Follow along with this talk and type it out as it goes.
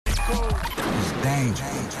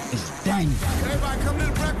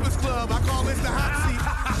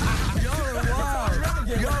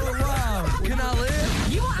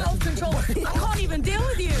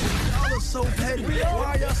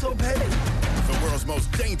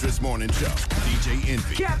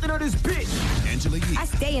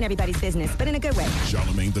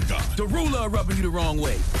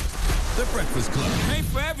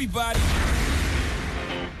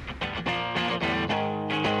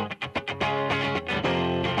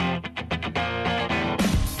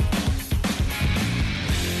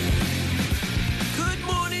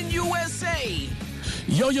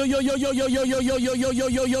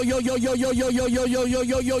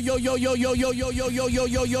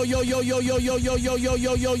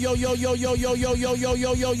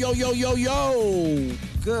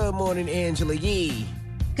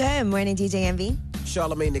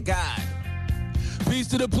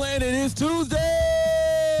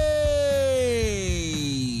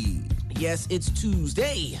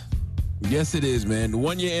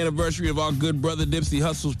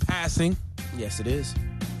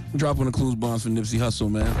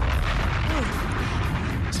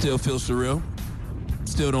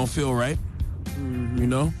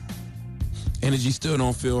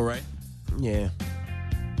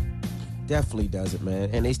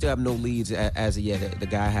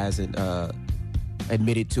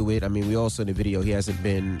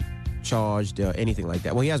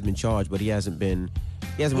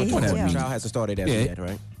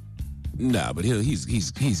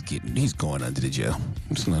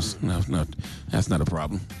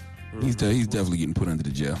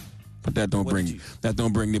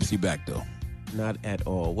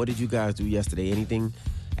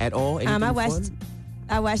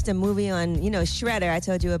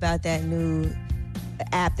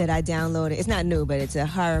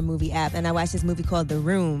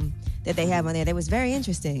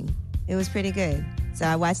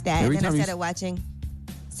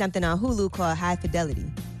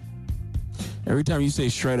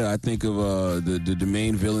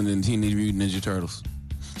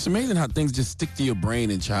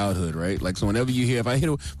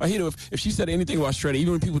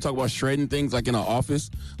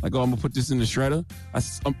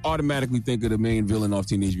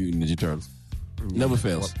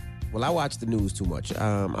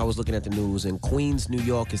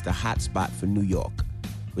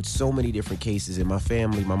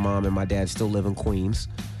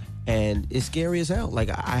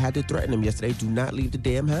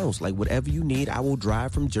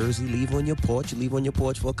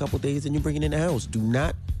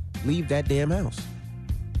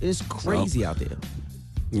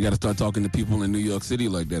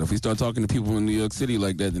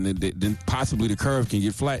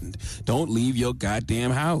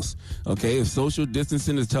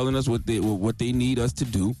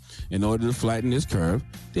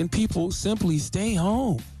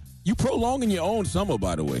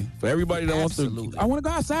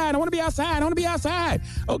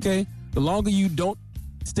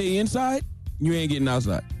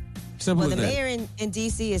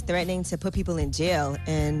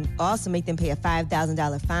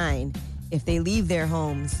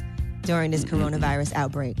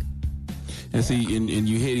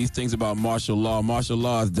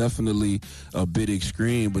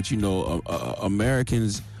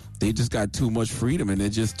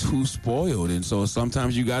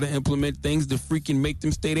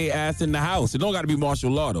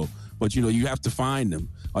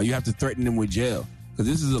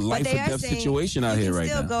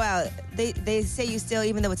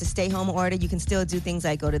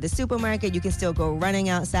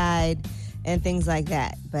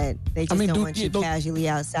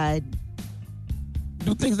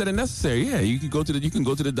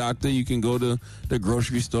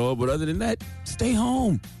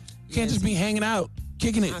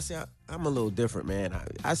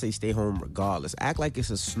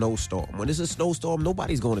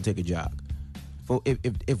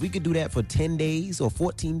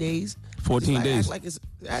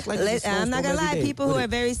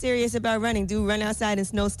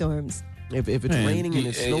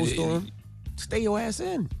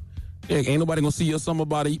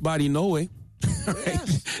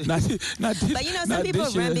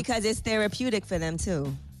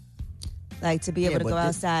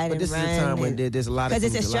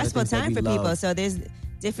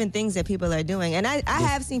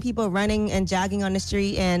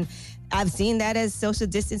I've seen that as social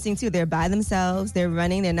distancing too. They're by themselves. They're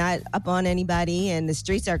running. They're not up on anybody, and the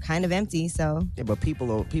streets are kind of empty. So Yeah, but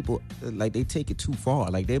people like they take it too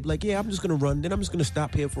far. Like they're like, yeah, I'm just gonna run. Then I'm just gonna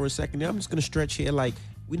stop here for a second. Then I'm just gonna stretch here. Like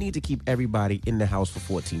we need to keep everybody in the house for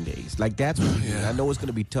 14 days. Like that's what we need. I know it's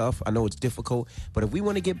gonna be tough. I know it's difficult. But if we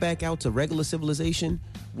want to get back out to regular civilization,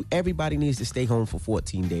 everybody needs to stay home for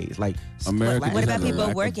 14 days. Like America. what about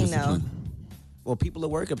people working though? Well, people at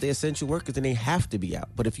work, if they're essential workers, then they have to be out.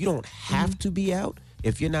 But if you don't have to be out,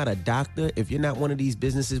 if you're not a doctor, if you're not one of these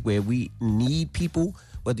businesses where we need people,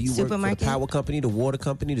 whether you work for the power company, the water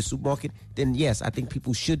company, the supermarket, then yes, I think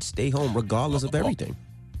people should stay home regardless of everything.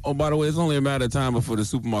 Oh, by the way, it's only a matter of time before the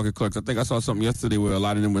supermarket clerks. I think I saw something yesterday where a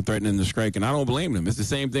lot of them were threatening to strike, and I don't blame them. It's the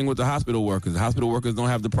same thing with the hospital workers. The hospital workers don't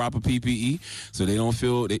have the proper PPE, so they don't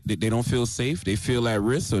feel safe. They feel at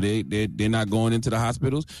risk, so they're not going into the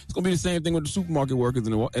hospitals. It's gonna be the same thing with the supermarket workers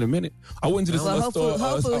in a minute. I went to the store.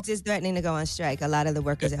 Whole Foods is threatening to go on strike. A lot of the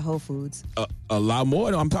workers at Whole Foods. A lot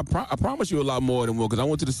more. I promise you, a lot more than one. Because I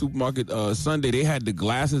went to the supermarket Sunday. They had the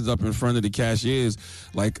glasses up in front of the cashiers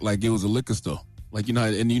like it was a liquor store. Like, you know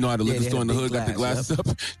how the liquor store in the hood got the glasses up?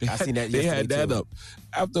 I seen that They had that up.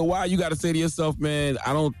 After a while, you got to say to yourself, man,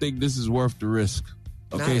 I don't think this is worth the risk.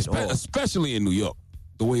 Okay, especially in New York.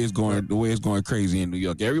 The way it's going crazy in New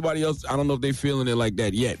York. Everybody else, I don't know if they're feeling it like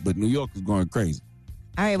that yet, but New York is going crazy.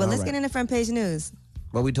 All right, well, let's get into front page news.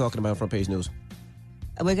 What are we talking about front page news?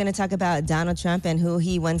 We're going to talk about Donald Trump and who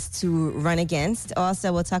he wants to run against.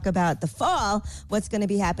 Also, we'll talk about the fall, what's going to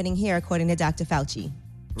be happening here, according to Dr. Fauci.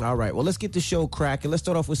 All right, well, let's get the show cracking. Let's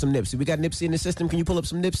start off with some Nipsey. We got Nipsey in the system. Can you pull up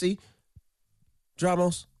some Nipsey?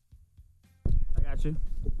 Dramos? I got you.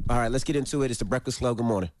 All right, let's get into it. It's the Breakfast Club. Good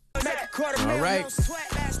morning. All right.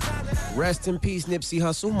 Rest in peace, Nipsey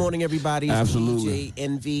Hussle. Morning, everybody. It's Absolutely. DJ,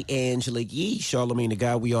 Envy, Angela Yee, Charlamagne the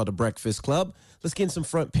Guy. We are the Breakfast Club. Let's get in some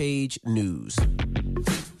front page news.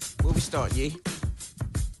 Where we start, Yee?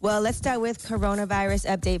 Well, let's start with coronavirus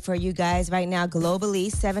update for you guys. Right now,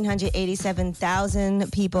 globally,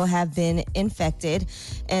 787,000 people have been infected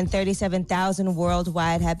and 37,000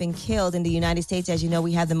 worldwide have been killed. In the United States, as you know,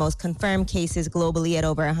 we have the most confirmed cases globally at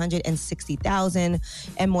over 160,000,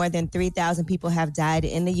 and more than 3,000 people have died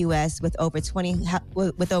in the U.S., with over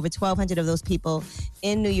 1,200 of those people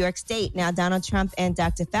in New York State. Now, Donald Trump and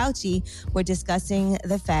Dr. Fauci were discussing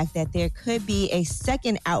the fact that there could be a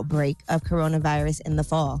second outbreak of coronavirus in the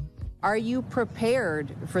fall. Are you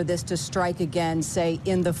prepared for this to strike again, say,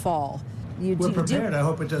 in the fall? We're prepared. I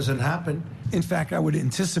hope it doesn't happen. In fact, I would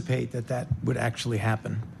anticipate that would actually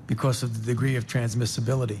happen because of the degree of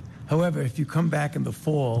transmissibility. However, if you come back in the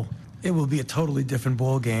fall, it will be a totally different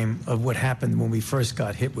ballgame of what happened when we first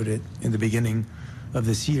got hit with it in the beginning of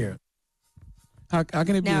this year. How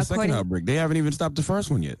can it be a second outbreak? They haven't even stopped the first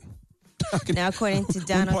one yet. Now, according to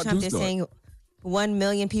Donald Trump, they're saying 1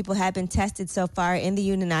 million people have been tested so far in the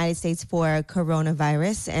United States for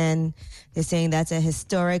coronavirus, and they're saying that's a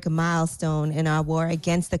historic milestone in our war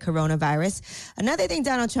against the coronavirus. Another thing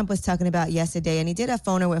Donald Trump was talking about yesterday, and he did a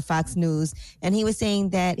phoner with Fox News, and he was saying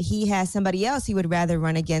that he has somebody else he would rather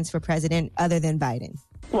run against for president other than Biden.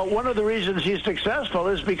 Well, one of the reasons he's successful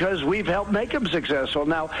is because we've helped make him successful.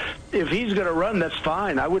 Now, if he's going to run, that's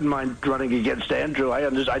fine. I wouldn't mind running against Andrew. I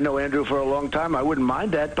know Andrew for a long time. I wouldn't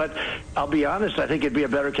mind that. But I'll be honest, I think it'd be a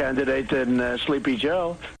better candidate than Sleepy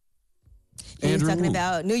Joe. He's talking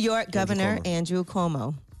about New York Governor Andrew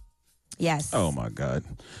Cuomo. Yes. Oh, my God.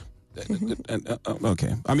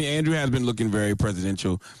 Okay. I mean, Andrew has been looking very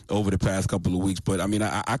presidential over the past couple of weeks, but I mean,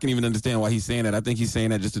 I can even understand why he's saying that. I think he's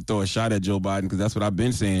saying that just to throw a shot at Joe Biden, because that's what I've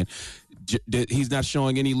been saying. He's not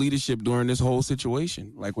showing any leadership during this whole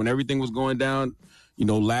situation. Like when everything was going down,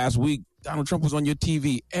 last week, Donald Trump was on your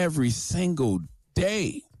TV every single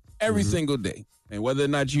day. Every single day. And whether or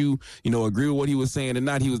not you agree with what he was saying or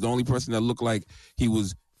not, he was the only person that looked like he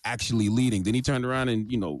was actually leading. Then he turned around and,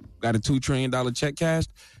 got a $2 trillion check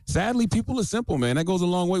cashed. Sadly, people are simple, man. That goes a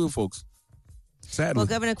long way with folks. Sadly. Well,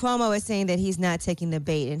 Governor Cuomo is saying that he's not taking the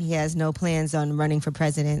bait and he has no plans on running for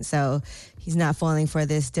president. So he's not falling for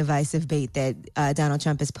this divisive bait that Donald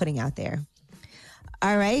Trump is putting out there.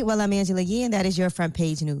 All right. Well, I'm Angela Yee, and that is your front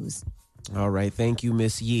page news. All right. Thank you,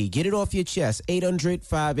 Miss Yee. Get it off your chest.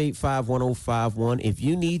 800-585-1051. If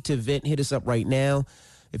you need to vent, hit us up right now.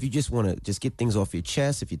 If you just want to get things off your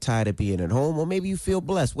chest, if you're tired of being at home, or maybe you feel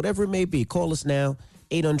blessed, whatever it may be, call us now.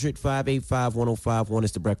 800-585-1051.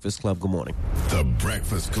 It's The Breakfast Club. Good morning. The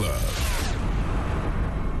Breakfast Club.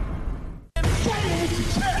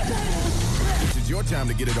 This is your time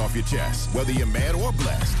to get it off your chest, whether you're mad or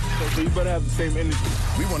blessed. So you better have the same energy.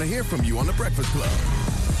 We want to hear from you on The Breakfast Club.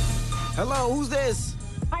 Hello, who's this?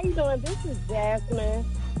 How you doing? This is Jasmine.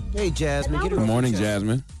 Hey, Jasmine. Get it Good off your morning, chest.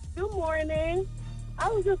 Jasmine. Good morning. I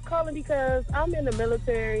was just calling because I'm in the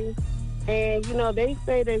military, and they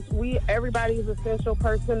say that everybody is essential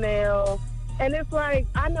personnel, and it's like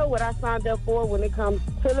I know what I signed up for when it comes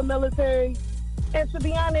to the military. And to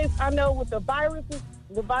be honest, I know with the virus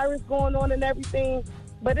going on and everything,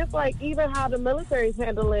 but it's like even how the military's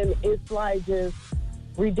handling it's like just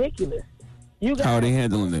ridiculous. How are they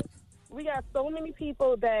handling it? We got so many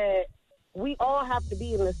people that we all have to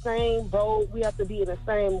be in the same boat. We have to be in the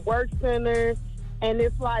same work center. And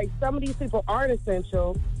it's like some of these people aren't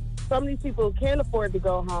essential. Some of these people can't afford to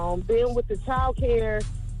go home. Then with the child care,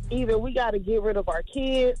 either we got to get rid of our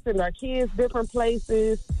kids, send our kids different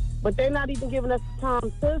places, but they're not even giving us the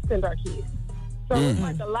time to send our kids. So it's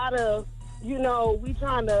like a lot of, we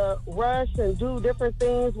trying to rush and do different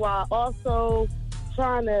things while also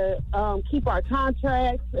trying to keep our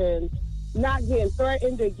contracts and not getting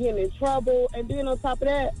threatened and getting in trouble. And then on top of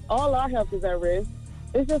that, all our health is at risk.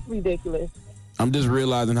 It's just ridiculous. I'm just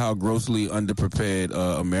realizing how grossly underprepared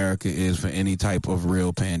America is for any type of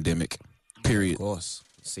real pandemic, period. Of course.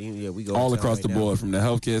 See, we go all across the board, from the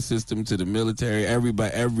healthcare system to the military,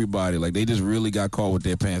 everybody. Like, they just really got caught with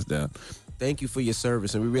their pants down. Thank you for your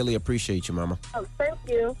service, and we really appreciate you, Mama. Oh, thank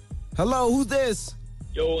you. Hello, who's this?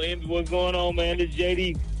 Yo, Envy, what's going on, man? This is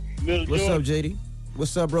JD. What's up, JD?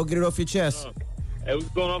 What's up, bro? Get it off your chest. Hey, what's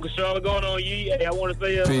going on, Kashara? What's going on, Yee? Hey, I want to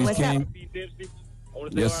say, Peace, King.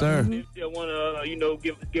 Yes, sir. I want to,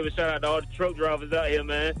 give a shout out to all the truck drivers out here,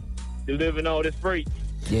 man, delivering all this freight.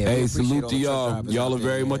 Yeah, hey, salute to y'all. Y'all are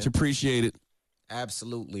very much appreciated.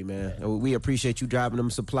 Absolutely, man. And we appreciate you driving them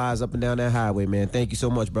supplies up and down that highway, man. Thank you so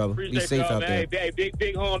much, brother. Appreciate Be safe y'all, out man. there. Hey,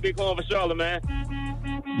 big horn for Charlotte, man.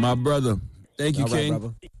 My brother. Thank you, All right, King.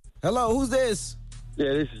 brother. Hello, who's this?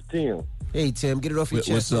 Yeah, this is Tim. Hey, Tim, get it off your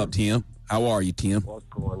chest. What's up, Tim? How are you, Tim? What's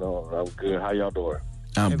going on? I'm good. How y'all doing?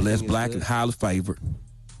 I'm Everything blessed, is black, good. and highly favored.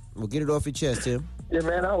 Well, get it off your chest, Tim. Yeah,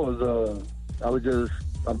 man, I've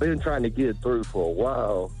been trying to get through for a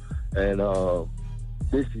while, and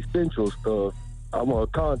this essential stuff, I'm a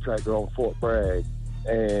contractor on Fort Bragg,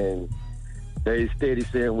 and they steady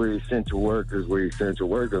saying we're essential workers.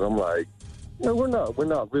 I'm like, we're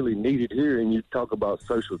not really needed here, and you talk about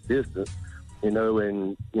social distance, and,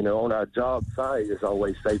 on our job site, it's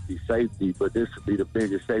always safety, but this would be the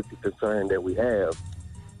biggest safety concern that we have.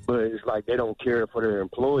 But it's like they don't care for their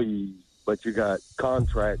employees, but you got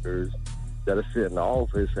contractors that are sitting in the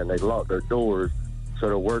office and they lock their doors so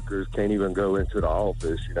the workers can't even go into the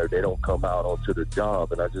office. They don't come out onto the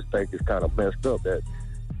job. And I just think it's kind of messed up that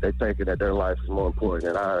they're thinking that their life is more important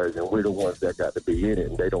than ours, and we're the ones that got to be in it,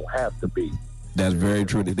 and they don't have to be. That's very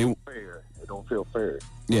true. They don't feel fair.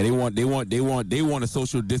 Yeah, they want a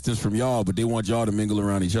social distance from y'all, but they want y'all to mingle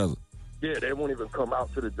around each other. Yeah, they won't even come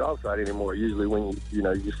out to the job site anymore. Usually when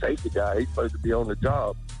your safety guy, he's supposed to be on the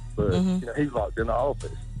job, but he's locked in the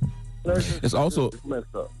office. It's also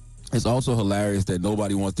messed up. It's also hilarious that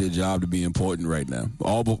nobody wants their job to be important right now.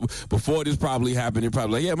 Before this probably happened, they're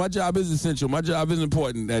probably like, yeah, my job is essential. My job is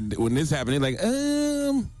important. That when this happened, they're like,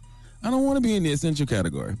 I don't want to be in the essential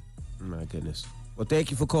category. My goodness. Well,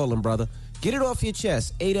 thank you for calling, brother. Get it off your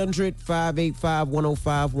chest.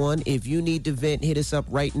 800-585-1051. If you need to vent, hit us up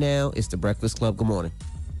right now. It's The Breakfast Club. Good morning.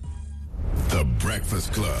 The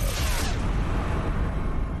Breakfast Club.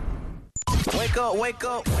 Wake up, wake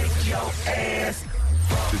up. Wake your ass.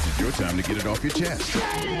 This is your time to get it off your chest.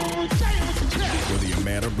 Whether you're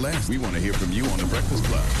mad or blessed, we want to hear from you on The Breakfast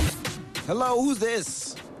Club. Hello, who's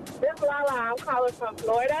this? This is Lala. I'm calling from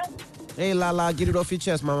Florida. Hey, Lala, get it off your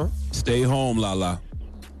chest, mama. Stay home, Lala.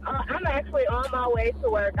 I'm actually on my way to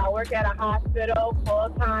work. I work at a hospital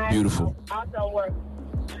full-time. Beautiful. I also work.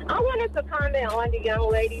 I wanted to comment on the young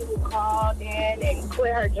lady who called in and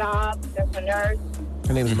quit her job as a nurse.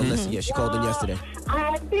 Her name is Melissa. Yeah, she called in yesterday.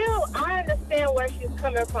 I understand where she's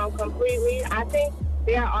coming from completely. I think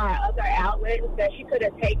there are other outlets that she could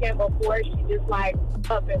have taken before she just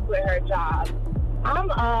up and quit her job.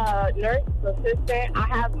 I'm a nurse assistant. I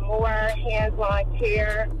have more hands-on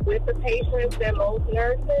care with the patients than most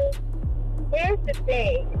nurses. Here's the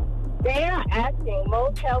thing. They are asking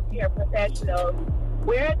most healthcare professionals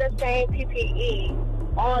wear the same PPE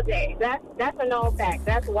all day. That's a known fact.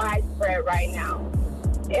 That's widespread right now.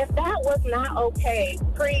 If that was not okay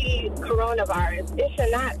pre-coronavirus, it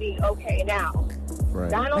should not be okay now. Right.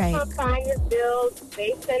 Donald Trump signed his bills.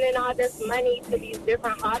 They sending all this money to these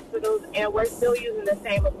different hospitals, and we're still using the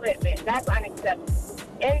same equipment. That's unacceptable.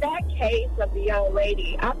 In that case of the young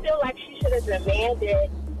lady, I feel like she should have demanded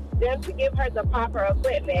them to give her the proper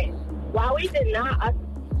equipment. While we did not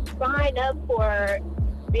sign up for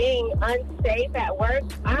being unsafe at work,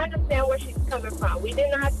 I understand where she's coming from. We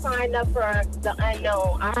did not sign up for the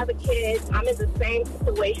unknown. I have a kid. I'm in the same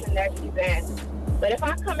situation that she's in. But if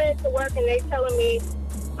I come into work and they telling me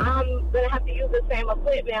I'm going to have to use the same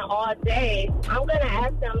equipment all day, I'm going to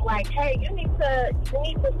ask them, like, hey, you need to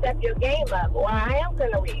step your game up, or I am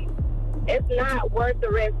going to leave. It's not worth the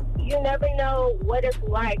risk. You never know what it's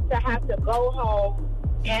like to have to go home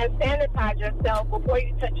and sanitize yourself before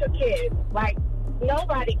you touch your kids. Like,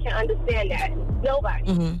 nobody can understand that. Nobody.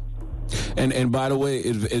 Mm-hmm. And by the way,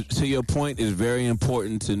 to your point, it's very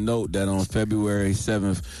important to note that on February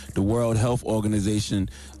 7th, the World Health Organization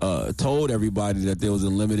told everybody that there was a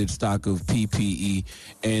limited stock of PPE.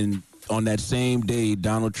 And on that same day,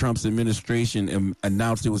 Donald Trump's administration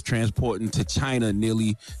announced it was transporting to China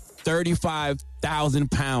nearly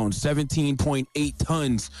 35,000 pounds, 17.8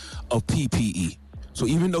 tons of PPE. So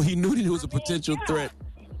even though he knew that it was a potential threat,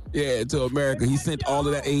 to America, he sent all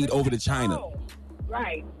of that aid over to China.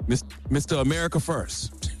 Right. Mr. America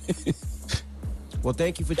first. Well,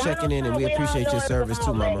 thank you for checking Donald in, and we Trump, appreciate all your know service it's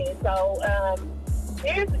too, about Mama. money. So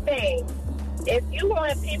here's the thing. If you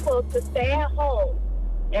want people to stay at home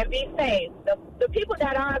and be safe, the people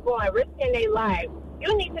that are going, risking their life,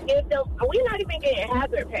 you need to give them, we're not even getting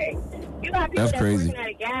hazard pay. You got people that's working at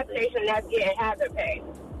a gas station that's getting hazard pay.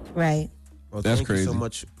 Right. Well, That's thank crazy. you so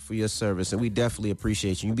much for your service, and we definitely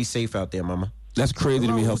appreciate you. You be safe out there, Mama. That's crazy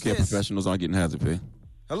to me. Hello, who's Healthcare this? professionals aren't getting hazard pay.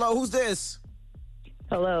 Hello, who's this?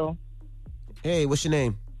 Hello. Hey, what's your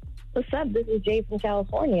name? What's up? This is Jay from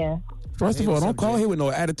California. First Hey, of all, what's don't up, call Jay? here with no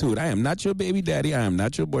attitude. I am not your baby daddy. I am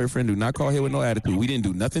not your boyfriend. Do not call here with no attitude. We didn't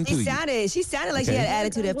do nothing to She you. sounded like she Okay. had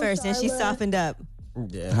attitude at first, and she softened up.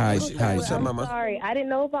 Yeah. Hi, What's up, I'm Mama? sorry. I didn't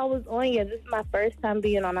know if I was on yet. This is my first time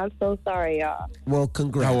being on. I'm so sorry, y'all. Well,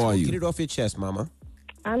 congrats. How are Well, you? Get it off your chest, Mama.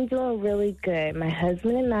 I'm doing really good. My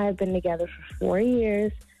husband and I have been together for 4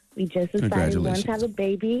 years. We just decided we wanted to have a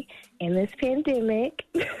baby in this pandemic.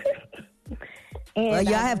 Well,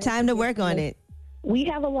 y'all have time to work on it. We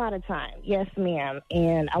have a lot of time. Yes, ma'am.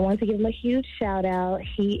 And I want to give him a huge shout out.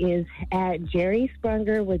 He is at Jerry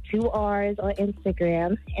Sprunger with 2 R's on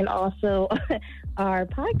Instagram, and also our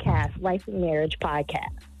podcast, Life and Marriage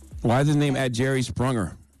Podcast. Why is his name at Jerry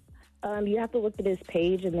Sprunger? You have to look at his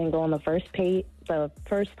page and then go on the first page, the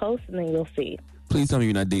first post, and then you'll see. Please tell me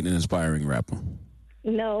you're not dating an inspiring rapper.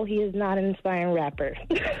 No, he is not an inspiring rapper.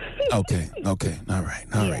 Okay. All right.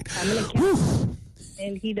 I'm an accountant,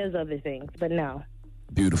 and he does other things, but no.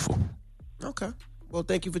 Beautiful. Okay. Well,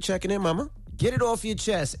 thank you for checking in, Mama. Get it off your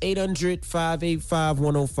chest.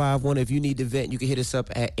 800-585-1051. If you need to vent, you can hit us up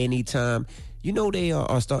at any time. You know they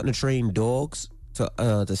are starting to train dogs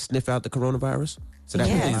to sniff out the coronavirus. So that's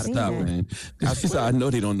Yeah, what I've seen Stop, that. man. I know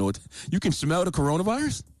they don't know it. You can smell the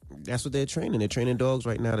coronavirus? That's what they're training. They're training dogs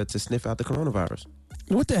right now to sniff out the coronavirus.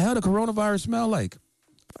 What the hell the coronavirus smell like?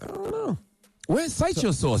 I don't know. Cite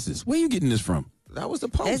your sources. Where are you getting this from? That was the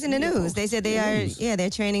post. It's in the news. They said they're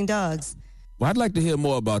training dogs. Well, I'd like to hear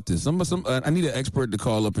more about this. I need an expert to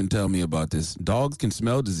call up and tell me about this. Dogs can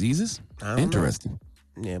smell diseases? I don't Interesting.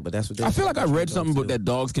 know. Yeah, but that's what I feel like I read something about that. that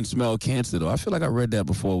dogs can smell cancer, though. I feel like I read that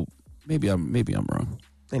before. Maybe I'm wrong.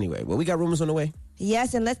 Anyway, well, we got rumors on the way.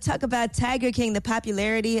 Yes, and let's talk about Tiger King. The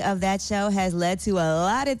popularity of that show has led to a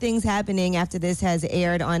lot of things happening after this has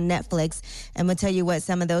aired on Netflix. And we'll tell you what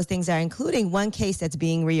some of those things are, including one case that's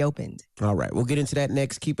being reopened. All right, we'll get into that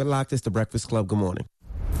next. Keep it locked. It's The Breakfast Club. Good morning.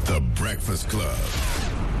 The Breakfast Club.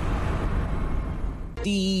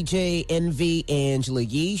 DJ NV, Angela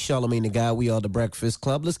Yee, Charlamagne the Guy. We are The Breakfast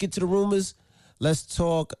Club. Let's get to the rumors. Let's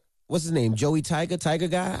talk. What's his name? Joey Tiger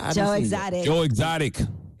Guy? Joe Exotic. Joe Exotic.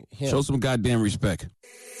 Him. Show some goddamn respect.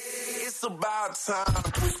 It's about time.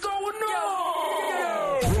 What's going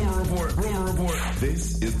on? Rumor report.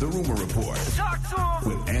 This is the Rumor Report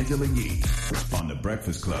with Angela Yee on The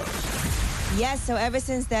Breakfast Club. Yes, so ever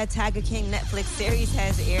since that Tiger King Netflix series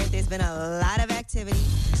has aired, there's been a lot of activity.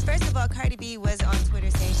 First of all, Cardi B was on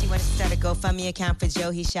Twitter saying she wanted to start a GoFundMe account for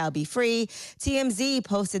Joe. He shall be free. TMZ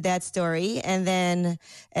posted that story and then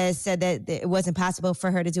said that it wasn't possible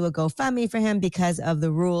for her to do a GoFundMe for him because of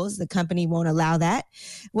the rules. The company won't allow that.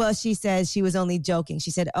 Well, she says she was only joking.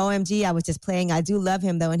 She said, OMG, I was just playing. I do love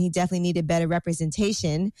him, though, and he definitely needed better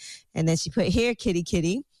representation. And then she put, here, kitty,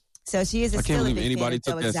 kitty. So she is I can't still a believe big anybody fan of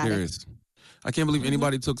took Joe that Exotic. serious. I can't believe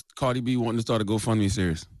anybody took Cardi B wanting to start a GoFundMe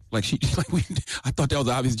serious. I thought that was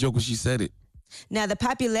an obvious joke when she said it. Now, the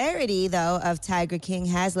popularity, though, of Tiger King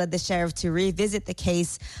has led the sheriff to revisit the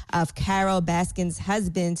case of Carol Baskin's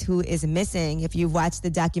husband, who is missing. If you've watched the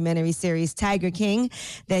documentary series Tiger King,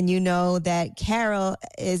 then you know that Carol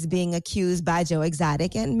is being accused by Joe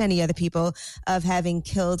Exotic and many other people of having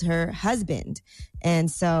killed her husband.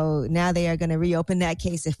 And so now they are going to reopen that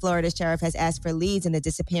case. The Florida sheriff has asked for leads in the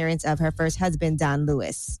disappearance of her first husband, Don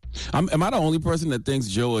Lewis. Am I the only person that thinks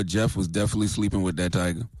Joe or Jeff was definitely sleeping with that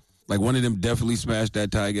tiger? Like, one of them definitely smashed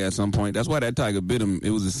that tiger at some point. That's why that tiger bit him.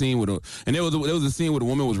 It was a scene there was a scene where the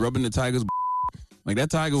woman was rubbing the tiger's like,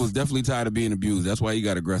 that tiger was definitely tired of being abused. That's why he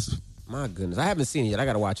got aggressive. My goodness. I haven't seen it yet. I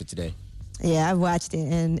got to watch it today. Yeah, I've watched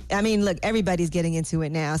it. And I mean, look, everybody's getting into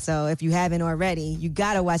it now. So if you haven't already, you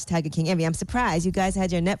got to watch Tiger King. Envy, I'm surprised you guys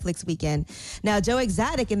had your Netflix weekend. Now, Joe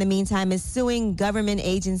Exotic, in the meantime, is suing government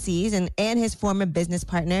agencies and his former business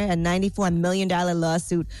partner, a $94 million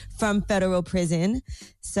lawsuit from federal prison.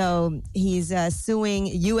 So he's suing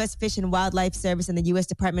U.S. Fish and Wildlife Service and the U.S.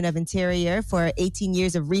 Department of Interior for 18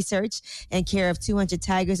 years of research and care of 200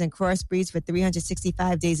 tigers and crossbreeds for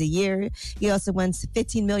 365 days a year. He also wants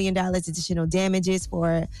 $15 million additional damages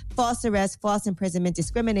for false arrest, false imprisonment,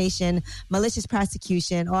 discrimination, malicious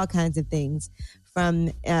prosecution, all kinds of things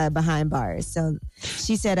from behind bars. So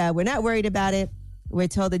she said, we're not worried about it. We're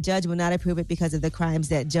told the judge will not approve it because of the crimes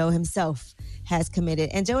that Joe himself has committed.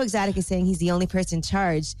 And Joe Exotic is saying he's the only person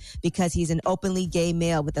charged because he's an openly gay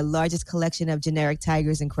male with the largest collection of generic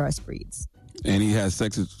tigers and crossbreeds. And he has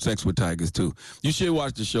sex with tigers, too. You should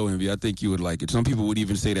watch the show, Envy. I think you would like it. Some people would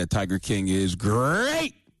even say that Tiger King is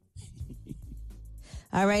great.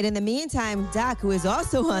 All right. In the meantime, Doc, who is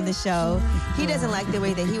also on the show, he doesn't like the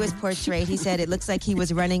way that he was portrayed. He said it looks like he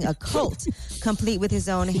was running a cult, complete with his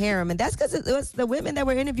own harem. And that's because it was the women that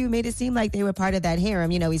were interviewed made it seem like they were part of that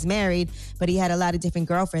harem. You know, he's married, but he had a lot of different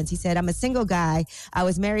girlfriends. He said, I'm a single guy. I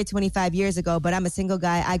was married 25 years ago, but I'm a single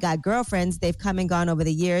guy. I got girlfriends. They've come and gone over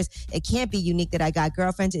the years. It can't be unique that I got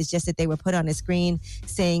girlfriends. It's just that they were put on a screen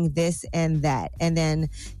saying this and that. And then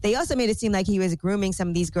they also made it seem like he was grooming some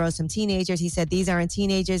of these girls from teenagers. He said, these aren't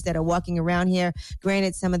teenagers that are walking around here.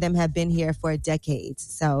 Granted, some of them have been here for decades.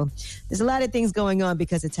 So there's a lot of things going on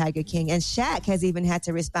because of Tiger King. And Shaq has even had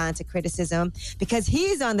to respond to criticism because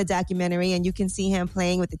he's on the documentary and you can see him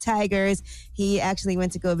playing with the tigers. He actually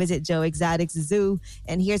went to go visit Joe Exotic's zoo.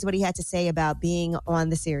 And here's what he had to say about being on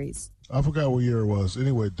the series. I forgot what year it was.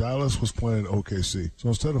 Anyway, Dallas was playing OKC. So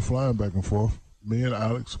instead of flying back and forth, me and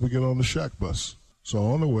Alex, we get on the Shaq bus. So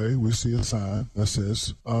on the way, we see a sign that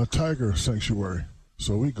says Tiger Sanctuary.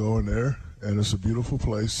 So we go in there, and it's a beautiful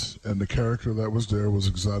place, and the character that was there was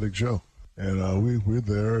Exotic Joe. And we're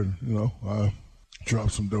there, and, you know, I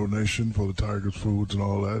dropped some donation for the Tigers' foods and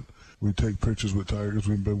all that. We take pictures with Tigers.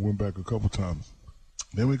 We went back a couple times.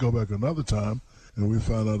 Then we go back another time, and we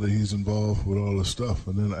found out that he's involved with all this stuff.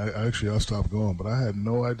 And then I stopped going, but I had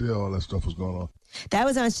no idea all that stuff was going on. That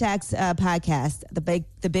was on Shaq's podcast, the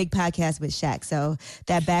big podcast with Shaq. So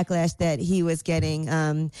that backlash that he was getting.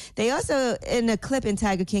 They also, in a clip in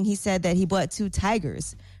Tiger King, he said that he bought 2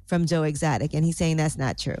 tigers from Joe Exotic, and he's saying that's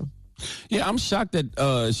not true. Yeah, I'm shocked that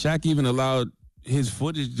Shaq even allowed his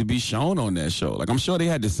footage to be shown on that show. Like, I'm sure they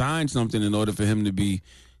had to sign something in order for him to be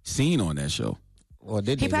seen on that show. Or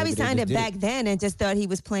did he probably signed it back then and just thought he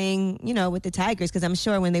was playing, you know, with the Tigers, because I'm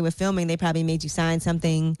sure when they were filming, they probably made you sign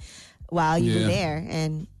something while you were there.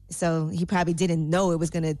 And so he probably didn't know it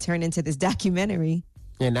was going to turn into this documentary.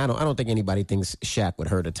 And I don't think anybody thinks Shaq would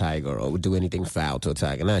hurt a tiger or would do anything foul to a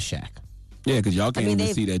tiger. Not Shaq. Yeah, because y'all can't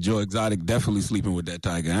even see that Joe Exotic definitely sleeping with that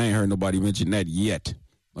tiger. I ain't heard nobody mention that yet.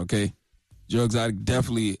 Okay? Joe Exotic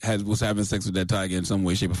definitely was having sex with that tiger in some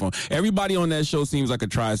way, shape, or form. Everybody on that show seems like a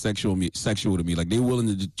trisexual to me. Like, they're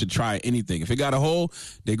willing to try anything. If it got a hole,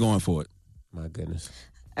 they're going for it. My goodness.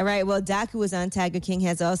 All right. Well, Doc, who was on Tiger King,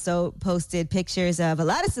 has also posted pictures of a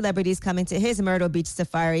lot of celebrities coming to his Myrtle Beach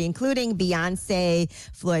safari, including Beyonce,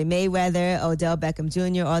 Floyd Mayweather, Odell Beckham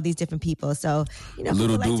Jr., all these different people. So, you know,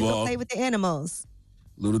 people like to go play with the animals.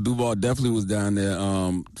 Little Duval definitely was down there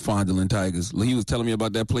fondling tigers. He was telling me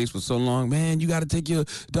about that place for so long. Man, you got to take your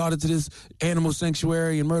daughter to this animal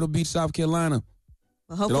sanctuary in Myrtle Beach, South Carolina.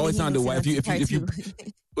 Well, it always sounded white.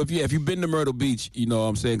 If you've been to Myrtle Beach, you know what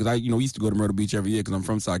I'm saying? Because we used to go to Myrtle Beach every year because I'm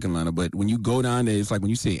from South Carolina. But when you go down there, it's like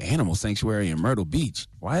when you say animal sanctuary in Myrtle Beach.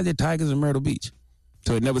 Why are there tigers in Myrtle Beach?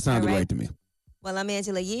 So it never sounded right to me. Well, I'm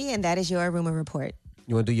Angela Yee, and that is your rumor report.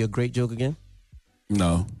 You want to do your great joke again?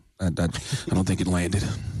 No. I don't think it landed.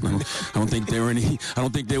 I don't think there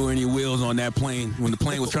were any wheels on that plane. When the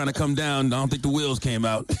plane was trying to come down, I don't think the wheels came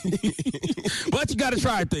out. But you got to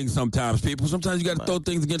try things sometimes, people. Sometimes you got to throw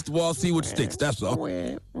things against the wall, see what sticks. That's all.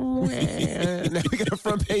 Now we got a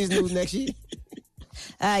front page news next year.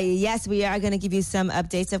 Yes, we are going to give you some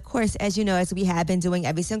updates. Of course, as you know, as we have been doing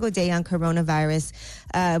every single day on coronavirus,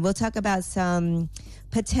 we'll talk about some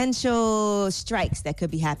potential strikes that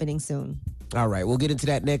could be happening soon. All right, we'll get into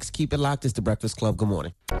that next. Keep it locked. It's The Breakfast Club. Good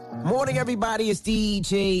morning. Morning, everybody. It's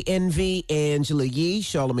DJ NV, Angela Yee,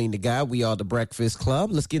 Charlamagne the Guy. We are The Breakfast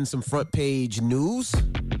Club. Let's get in some front page news.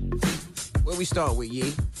 Where we start with,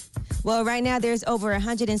 Yee? Well, right now there's over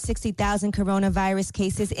 160,000 coronavirus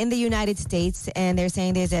cases in the United States, and they're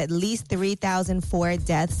saying there's at least 3,004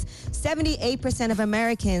 deaths. 78% of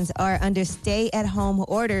Americans are under stay-at-home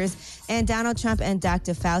orders, and Donald Trump and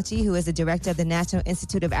Dr. Fauci, who is the director of the National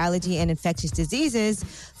Institute of Allergy and Infectious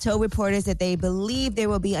Diseases, told reporters that they believe there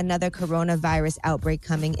will be another coronavirus outbreak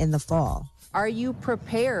coming in the fall. Are you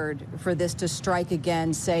prepared for this to strike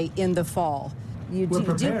again, say, in the fall? We're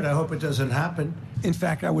prepared. I hope it doesn't happen. In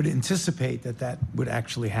fact, I would anticipate that would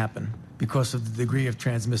actually happen because of the degree of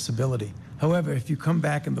transmissibility. However, if you come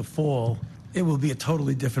back in the fall, it will be a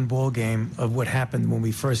totally different ballgame of what happened when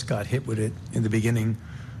we first got hit with it in the beginning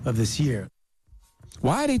of this year.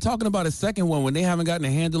 Why are they talking about a second one when they haven't gotten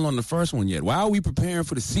a handle on the first one yet? Why are we preparing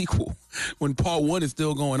for the sequel when part one is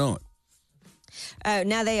still going on?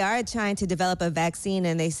 Now they are trying to develop a vaccine,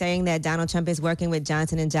 and they're saying that Donald Trump is working with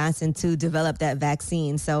Johnson & Johnson to develop that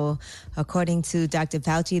vaccine. So according to Dr.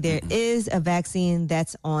 Fauci, there is a vaccine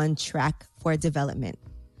that's on track for development.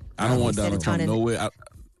 I don't want Donald Trump nowhere.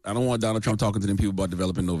 I don't want Donald Trump talking to them people about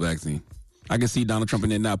developing no vaccine. I can see Donald Trump in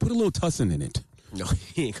there now. Put a little tussin in it. No,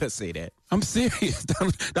 he ain't gonna say that. I'm serious.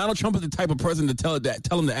 Donald Trump is the type of person to tell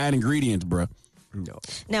him to add ingredients, bruh. No.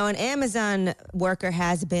 Now, an Amazon worker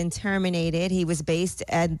has been terminated. He was based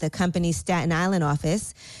at the company's Staten Island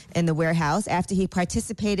office in the warehouse after he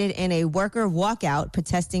participated in a worker walkout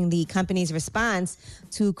protesting the company's response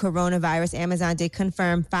to coronavirus. Amazon did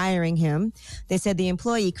confirm firing him. They said the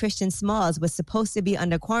employee, Christian Smalls, was supposed to be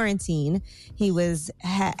under quarantine. He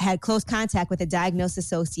had close contact with a diagnosed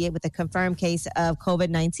associate with a confirmed case of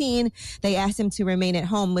COVID-19. They asked him to remain at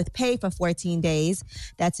home with pay for 14 days.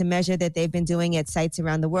 That's a measure that they've been doing at sites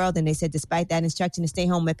around the world. And they said despite that instruction to stay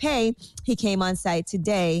home with pay, he came on site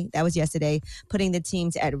today, that was yesterday, putting the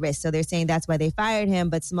teams at risk. So they're saying that's why they fired him.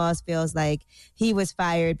 But Smalls feels like he was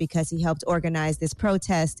fired because he helped organize this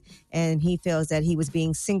protest, and he feels that he was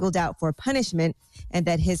being singled out for punishment and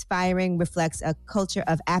that his firing reflects a culture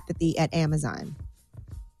of apathy at Amazon.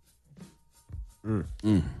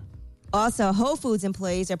 Also, Whole Foods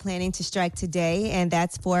employees are planning to strike today, and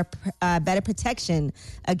that's for better protection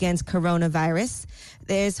against coronavirus.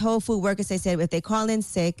 There's Whole Food workers, they said, if they call in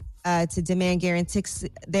sick to demand guaranteed,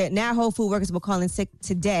 now Whole Food workers will call in sick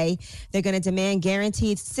today. They're going to demand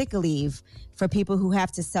guaranteed sick leave for people who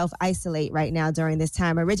have to self-isolate right now during this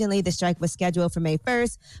time. Originally, the strike was scheduled for May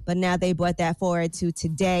 1st, but now they brought that forward to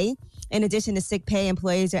today. In addition to sick pay,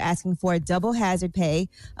 employees are asking for double hazard pay,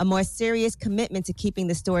 a more serious commitment to keeping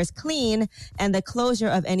the stores clean, and the closure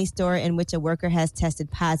of any store in which a worker has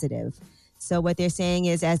tested positive. So what they're saying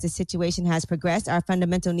is, as the situation has progressed, our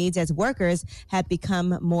fundamental needs as workers have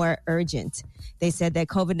become more urgent. They said that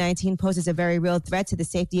COVID-19 poses a very real threat to the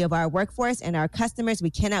safety of our workforce and our customers. We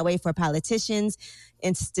cannot wait for politicians,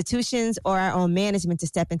 institutions, or our own management to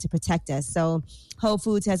step in to protect us. So Whole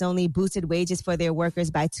Foods has only boosted wages for their workers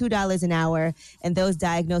by $2 an hour, and those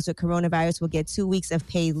diagnosed with coronavirus will get 2 weeks of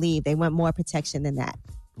paid leave. They want more protection than that.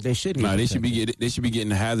 They should. They should be getting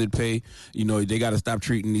hazard pay. You know, they got to stop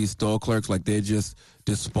treating these store clerks like they're just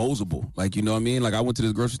disposable. Like, you know what I mean? Like, I went to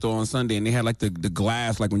this grocery store on Sunday and they had like the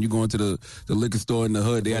glass, like when you go into the liquor store in the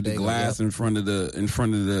hood, they had the glass in front of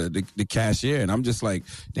the cashier, and I'm just like,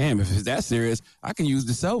 damn, if it's that serious, I can use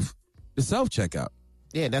the self checkout.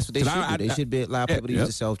 Yeah, that's what they should do. They should be allow people to use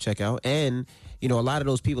the self checkout. And you know, a lot of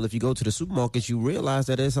those people, if you go to the supermarkets, you realize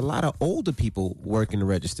that there's a lot of older people working the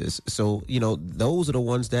registers. So, you know, those are the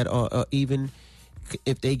ones that are even,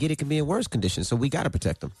 if they get it, can be in worse conditions. So we got to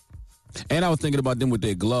protect them. And I was thinking about them with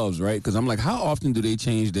their gloves, right? Because I'm like, how often do they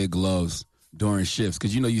change their gloves during shifts?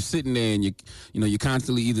 Because, you know, you're sitting there and you're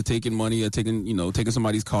constantly either taking money or taking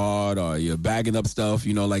somebody's card, or you're bagging up stuff,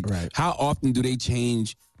 you know, like how often do they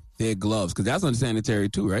change their gloves? Because that's unsanitary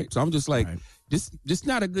too, right? So I'm just like, this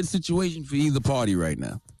not a good situation for either party right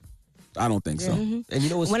now. I don't think so. Mm-hmm. And you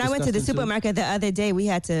know what's when I went to the supermarket the other day, we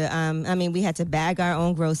had to bag our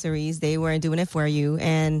own groceries. They weren't doing it for you,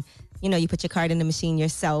 and you know, you put your card in the machine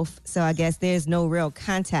yourself. So I guess there's no real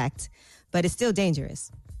contact, but it's still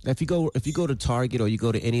dangerous. If you go to Target or you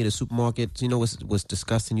go to any of the supermarkets, you know what's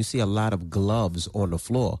disgusting? You see a lot of gloves on the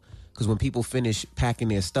floor. Because when people finish packing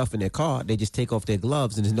their stuff in their car, they just take off their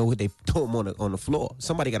gloves and there's no way they throw them on the floor.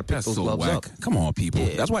 Somebody got to pick That's those so gloves whack. up. Come on, people.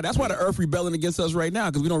 Yeah. That's why the earth rebelling against us right now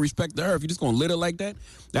because we don't respect the earth. You just going to litter like that?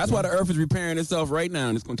 That's why the earth is repairing itself right now,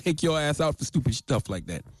 and it's going to take your ass out for stupid stuff like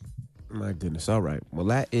that. My goodness. All right. Well,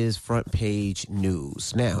 that is front page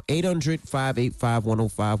news. Now,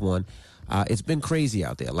 800-585-1051. It's been crazy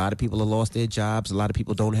out there. A lot of people have lost their jobs. A lot of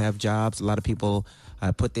people don't have jobs. A lot of people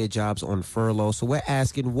put their jobs on furlough. So we're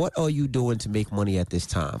asking, what are you doing to make money at this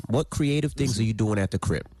time? What creative things are you doing at the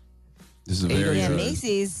crib? This is very Yeah,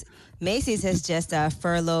 Macy's has just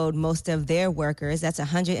furloughed most of their workers. That's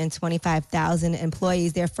 125,000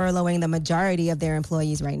 employees. They're furloughing the majority of their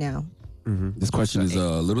employees right now. Mm-hmm. This question is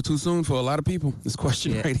a little too soon for a lot of people. This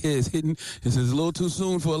question right here is hitting. This is a little too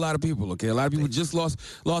soon for a lot of people. Okay, a lot of people just lost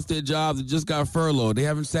their jobs and just got furloughed. They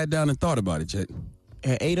haven't sat down and thought about it yet.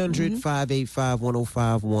 At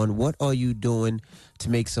 800-585-1051, what are you doing to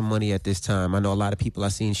make some money at this time? I know a lot of people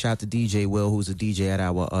I've seen. Shout to DJ Will, who's a DJ at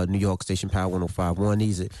our New York station, Power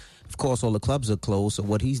 105.1. Of course, all the clubs are closed, so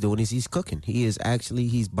what he's doing is he's cooking. He's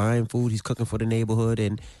buying food, he's cooking for the neighborhood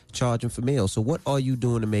and charging for meals. So what are you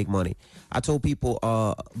doing to make money? I told people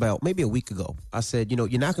about maybe a week ago, I said, you're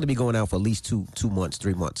not going to be going out for at least 2 months,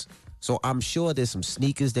 3 months. So I'm sure there's some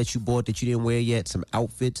sneakers that you bought that you didn't wear yet, some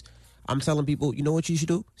outfits. I'm telling people, you know what you should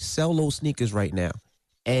do? Sell those sneakers right now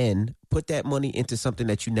and put that money into something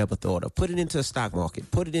that you never thought of. Put it into a stock market.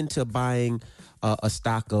 Put it into buying a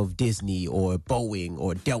stock of Disney or Boeing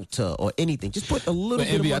or Delta or anything. Just put a little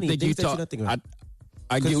bit of money in things that you're not thinking about.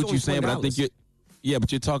 I get what you're saying, but I think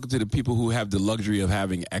but you're talking to the people who have the luxury of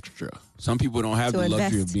having extra. Some people don't have the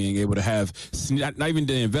luxury of being able to have, not even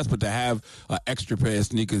to invest, but to have an extra pair of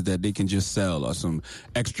sneakers that they can just sell or some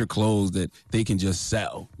extra clothes that they can just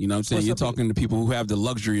sell. You know what I'm saying? You're talking to people who have the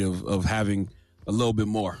luxury of having a little bit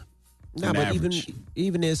more. No, but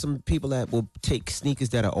even there's some people that will take sneakers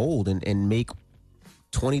that are old and make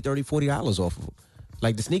 $20, $30, $40 off of them.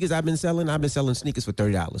 Like the sneakers I've been selling sneakers for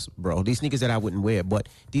 $30, bro. These sneakers that I wouldn't wear, but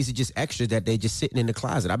these are just extras that they're just sitting in the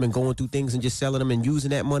closet. I've been going through things and just selling them and using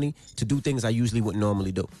that money to do things I usually wouldn't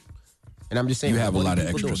normally do. And I'm just saying, you have a lot of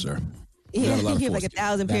extras, sir. You have like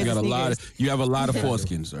 1,000 pairs of sneakers. You have a lot of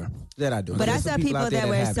foreskin, sir. That I do. But I saw people that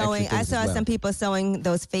were sewing. I saw some people sewing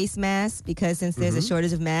those face masks because since there's a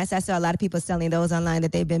shortage of masks, I saw a lot of people selling those online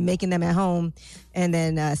that they've been making them at home and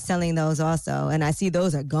then selling those also. And I see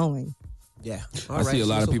those are going. Yeah, I see a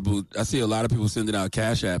lot of people sending out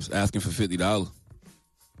cash apps asking for $50.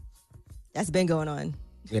 That's been going on.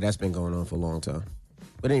 Yeah, that's been going on for a long time.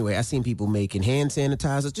 But anyway, I seen people making hand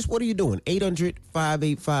sanitizers. Just what are you doing?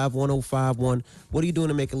 800-585-1051. What are you doing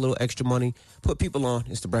to make a little extra money? Put people on.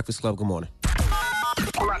 It's the Breakfast Club. Good morning.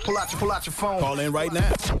 Pull out your phone. Call in right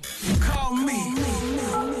now. Call me.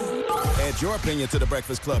 Add your opinion to the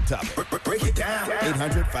Breakfast Club topic. Break it down.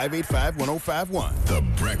 800-585-1051. The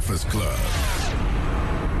Breakfast Club.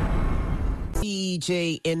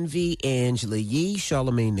 DJ Envy, Angela Yee,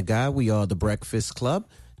 Charlamagne the Guy. We are the Breakfast Club.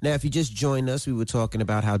 Now, if you just joined us, we were talking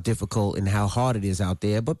about how difficult and how hard it is out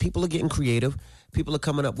there, but people are getting creative. People are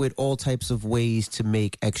coming up with all types of ways to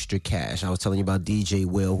make extra cash. I was telling you about DJ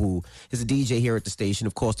Will, who is a DJ here at the station.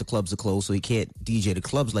 Of course, the clubs are closed, so he can't DJ the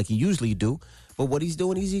clubs like he usually do. But what he's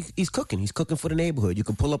doing is he's cooking. He's cooking for the neighborhood. You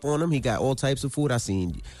can pull up on him. He got all types of food. I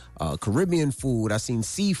seen Caribbean food. I seen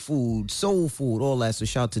seafood, soul food, all that. So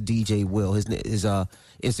shout out to DJ Will. His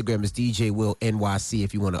Instagram is DJ Will NYC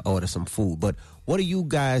if you want to order some food. But what are you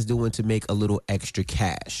guys doing to make a little extra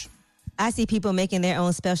cash? I see people making their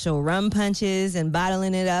own special rum punches and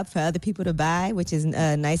bottling it up for other people to buy, which is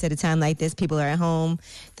nice at a time like this. People are at home.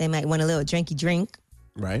 They might want a little drinky drink.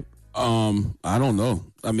 Right. I don't know.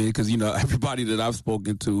 I mean, because, everybody that I've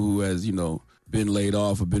spoken to who has, been laid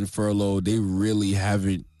off or been furloughed, they really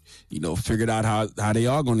haven't, figured out how they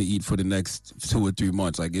are going to eat for the next 2 or 3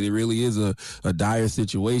 months. Like, it really is a dire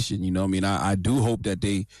situation. I do hope that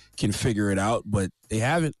they can figure it out, but they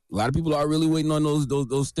haven't. A lot of people are really waiting on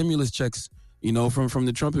those stimulus checks, from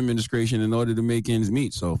the Trump administration in order to make ends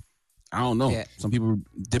meet. So I don't know. Yeah. Some people are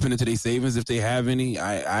dipping into their savings if they have any.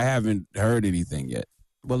 I haven't heard anything yet.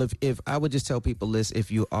 Well, if I would just tell people this,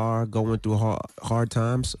 if you are going through hard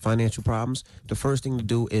times, financial problems, the first thing to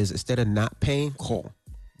do is instead of not paying, call.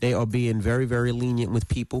 They are being very, very lenient with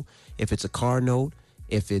people. If it's a car note,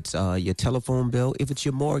 if it's your telephone bill, if it's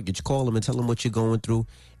your mortgage, call them and tell them what you're going through.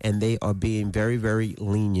 And they are being very, very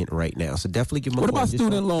lenient right now. So definitely give them a call. What about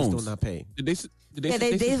student loans? Still not paying. Did they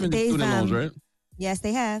suspend the student loans, right? Yes,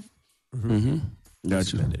 they have. Mm-hmm.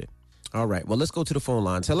 Gotcha. All right. Well, let's go to the phone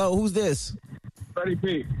lines. Hello, who's this? Freddie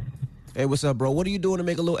P. Hey, what's up, bro? What are you doing to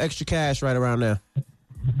make a little extra cash right around now?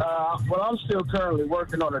 Well, I'm still currently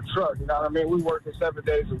working on a truck, you know what I mean? We working 7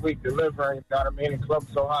 days a week delivering, you know what I mean, in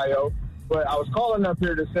Columbus, Ohio. But I was calling up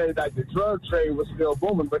here to say that the drug trade was still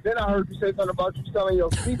booming. But then I heard you say something about you selling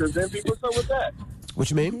your sneakers. Then what's up with that? What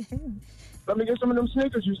you mean? Let me get some of them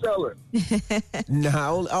sneakers you selling.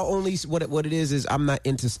 No, I only what it is I'm not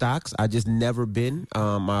into stocks. I just never been.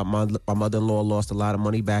 My mother-in-law lost a lot of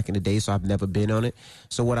money back in the day, so I've never been on it.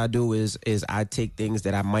 So what I do is I take things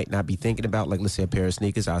that I might not be thinking about, like let's say a pair of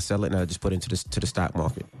sneakers, I'll sell it and I just put it to the stock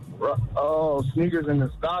market. Oh, sneakers in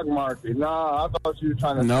the stock market. Nah, I thought you were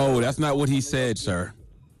trying to. No, that's not what he said, sir.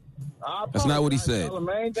 That's not what he said.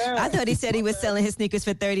 I thought he said he was selling his sneakers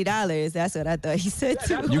for $30. That's what I thought he said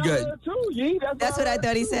too. That's what I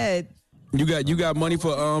thought he said. You got money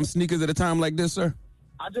for sneakers at a time like this, sir?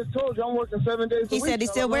 I just told you I'm working 7 days a week. He said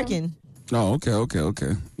he's still working. Oh, okay.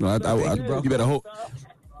 No, you better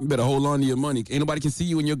hold on to your money. Ain't nobody can see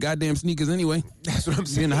you in your goddamn sneakers anyway. That's what I'm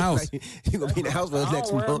saying. In the house. You gonna be in the house for the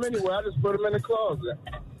next month. I don't wear them anyway. I just put them in the closet.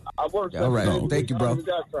 I work. All right. Thank you, bro.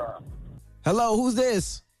 Hello, who's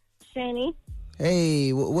this? Shani.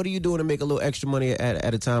 Hey, what are you doing to make a little extra money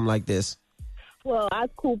at a time like this? Well, I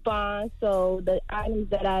coupon, so the items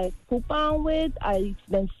that I coupon with, I've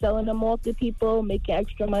been selling them off to people, making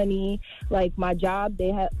extra money. Like my job,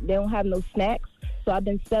 they don't have no snacks, so I've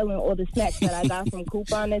been selling all the snacks that I got from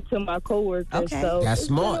couponing to my coworkers. Okay. So That's it's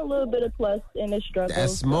smart. been a little bit of plus in the struggle.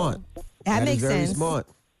 That's smart. That makes is very sense. smart.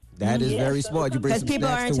 That is very smart. You bring Because some people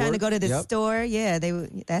snacks aren't trying to work. go to the Yep. store. Yeah,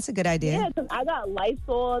 that's a good idea. Yeah, because I got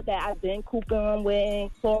Lysol that I've been couponing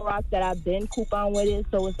with, Clorox that I've been couponing with it.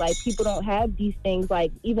 So it's like people don't have these things,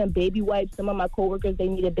 like even baby wipes. Some of my coworkers, they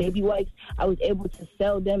needed baby wipes. I was able to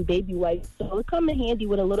sell them baby wipes. So it come in handy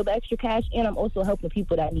with a little bit extra cash, and I'm also helping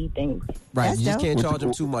people that need things. Right. That's You just dope. can't charge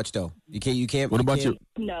them too much though. You can't. What about your?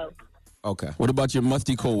 No. Okay. What about your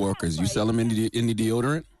musty coworkers? You sell them any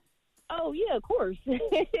deodorant? Oh, yeah, of course.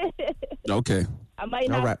 Okay. I might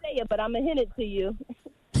not say it, but I'm going to hint it to you.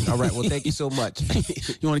 All right. Well, thank you so much.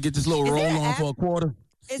 You want to get this little Is roll there an on app? for a quarter?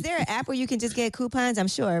 Is there an app where you can just get coupons? I'm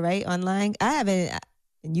sure, right? Online. I haven't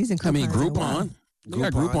been using coupons. I mean, in a while. Groupon. They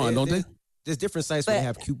got Groupon, don't they? There's different sites where they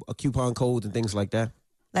have coupon codes and things like that.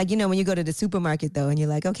 Like, when you go to the supermarket, though, and you're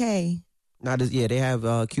like, okay. They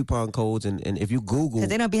have coupon codes, and if you Google, Because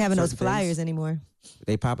they don't be having those certain flyers things, anymore.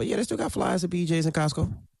 they pop up. Yeah, they still got flyers at BJ's and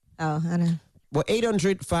Costco. Oh, I know. Well,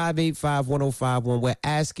 800-585-1051. We're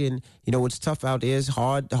asking, it's tough out there. It's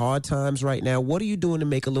hard times right now. What are you doing to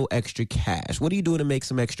make a little extra cash? What are you doing to make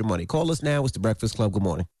some extra money? Call us now. It's The Breakfast Club. Good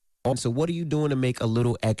morning. So what are you doing to make a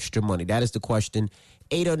little extra money? That is the question.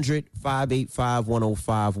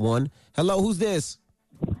 800-585-1051. Hello, who's this?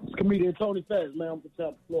 It's comedian Tony Fast, man. I'm from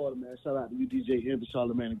South Florida, man. Shout out to you, DJ Henry,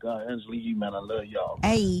 Charlamagne, and God, Angela Yee, man. I love y'all.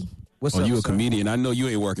 Hey. What's up, you a sir? comedian. I know you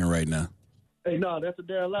ain't working right now. Hey, no, that's a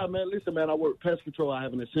damn lie, man. Listen, man, I work pest control. I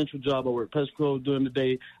have an essential job. I work pest control during the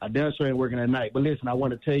day. I damn sure ain't working at night. But listen, I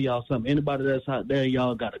want to tell y'all something. Anybody that's out there,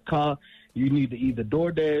 y'all got a car, you need to either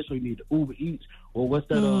DoorDash or you need to Uber Eats or what's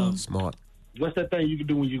that? Smart. What's that thing you can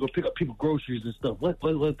do when you go pick up people groceries and stuff? What's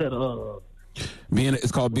that?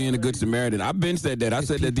 It's called being a good Samaritan. I've been said that. I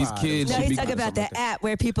said that these kids. No, should he's be talking about the app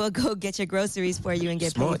where people go get your groceries for you and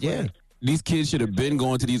get paid for it. These kids should have been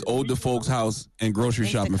going to these older folks' house and grocery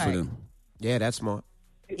shopping for them. Yeah, that's smart.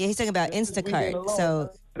 Yeah, he's talking about Instacart. So,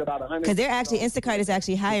 because Instacart is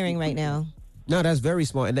actually hiring right now. No, that's very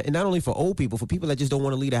smart. And not only for old people, for people that just don't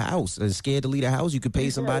want to leave the house, they're scared to leave the house, you could pay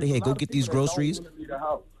somebody, hey, go get these groceries.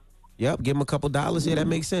 Yep, give them a couple dollars. Yeah, that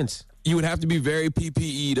makes sense. You would have to be very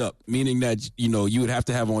PPE'd up, meaning that, you would have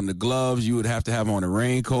to have on the gloves, you would have to have on a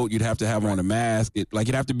raincoat, you'd have to have on a mask.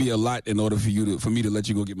 It'd have to be a lot in order for me to let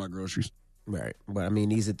you go get my groceries. Right. But, I mean,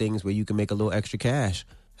 these are things where you can make a little extra cash.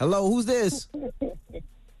 Hello, who's this?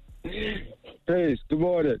 Hey, good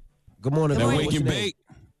morning. Good morning. That man. wake What's and your name? bake.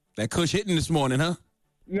 That Kush hitting this morning, huh?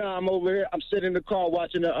 No, I'm over here. I'm sitting in the car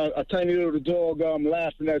watching a tiny little dog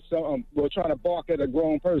laughing at something. Trying to bark at a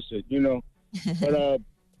grown person, But,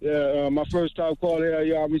 my first time calling here,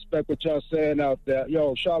 y'all respect what y'all saying out there.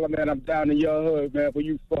 Yo, Charlamagne, I'm down in your hood, man. Where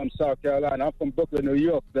you from, South Carolina? I'm from Brooklyn, New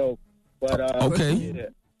York, though. But okay. Yeah.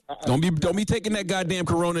 Don't be taking that goddamn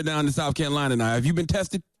corona down to South Carolina now. Have you been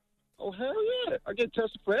tested? Oh, hell yeah. I get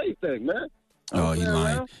tested for anything, man. Oh, you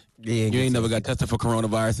lying. Yeah, you ain't never got tested for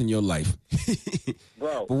coronavirus in your life.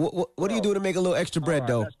 Bro. But what do you do to make a little extra bread,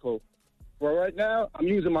 though? That's cool. Well, right now, I'm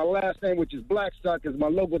using my last name, which is Blackstock, as my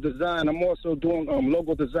logo design. I'm also doing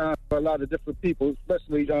logo design for a lot of different people,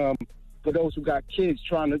 especially for those who got kids,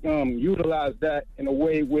 trying to utilize that in a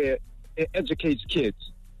way where it educates kids.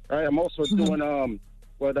 Right? I'm also doing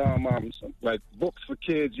like books for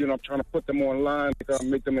kids. I'm trying to put them online,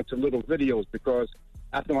 make them into little videos because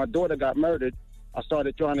after my daughter got murdered, I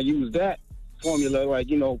started trying to use that formula, like,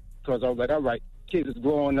 you know, because I was like, all right, kids is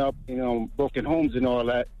growing up, you know, broken homes and all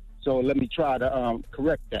that. So let me try to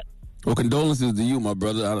correct that. Well, condolences to you, my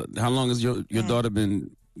brother. How long has your daughter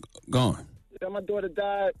been gone? Yeah, my daughter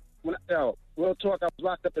died when, real talk, I was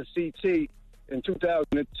locked up at CT in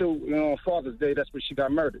 2002, you know, on Father's Day. That's when she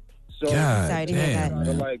got murdered. So, Sorry to hear that.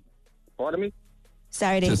 so, like, pardon me?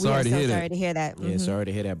 Sorry to sorry to hear that. sorry to hear that. Yeah, sorry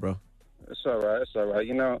to hear that, bro. It's all right. It's all right.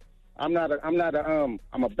 You know, I'm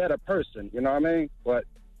a better person. You know what I mean? But,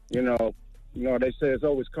 you know, they say it's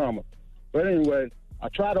always karma. But anyway, I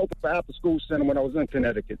tried to open for after school center when I was in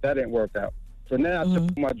Connecticut. That didn't work out. So now I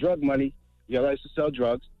took my drug money. Yeah, I used to sell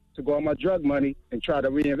drugs. To go on my drug money and try to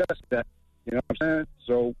reinvest that. You know what I'm saying?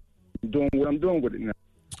 So I'm doing what I'm doing with it now.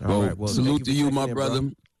 All right. Well, salute to you, my in, brother.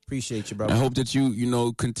 Bro. Appreciate you, brother. I hope that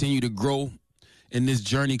you continue to grow in this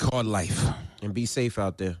journey called life. And be safe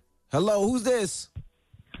out there. Hello, who's this?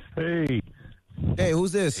 Hey. Hey,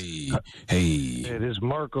 who's this? Hey. Hey, this is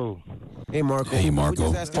Marco. Hey, Marco. Hey, Marco. We're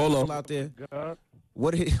just asking Hold people on. out there.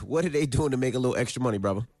 What are they doing to make a little extra money,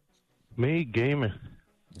 brother? Me, gaming.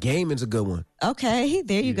 Gaming's a good one. Okay,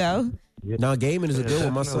 there you go. No, gaming is a good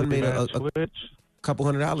one. My son made a Twitch, couple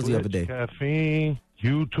 $100 the other day. Caffeine,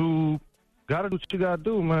 YouTube. Gotta do what you gotta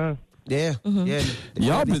do, man. Yeah, yeah.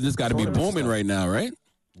 Y'all business got to be booming right now, right?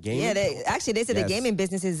 Gaming? Yeah, they said Yes. the gaming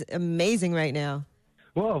business is amazing right now.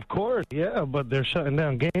 Well, of course, yeah, but they're shutting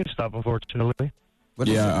down GameStop, unfortunately.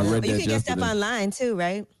 Yeah, I read But you that can get stuff yesterday. online too,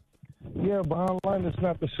 right? Yeah, but online it's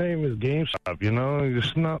not the same as GameStop, you know?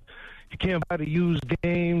 It's not, you can't buy the used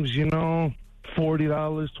games, you know,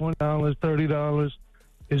 $40, $20, $30.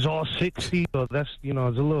 It's all $60, so that's, you know,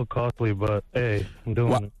 it's a little costly, but hey, I'm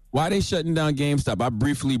doing it. Why they shutting down GameStop? I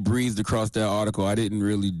briefly breezed across that article. I didn't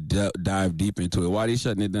really dive deep into it. Why they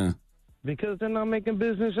shutting it down? Because they're not making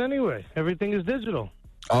business anyway. Everything is digital.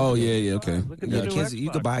 Oh, yeah, okay. Yeah, kids, you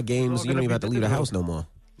can buy games. You don't even have to leave the house no more.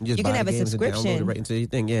 You You buy can have the a games and download it subscription. right into your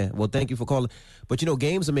thing. Yeah. Well, thank you for calling. But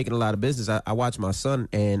games are making a lot of business. I watch my son,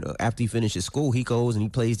 and after he finishes school, he goes and he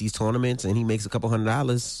plays these tournaments, and he makes a couple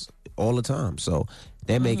 $100 all the time. So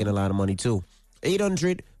they're making a lot of money too.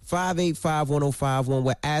 800-585-1051.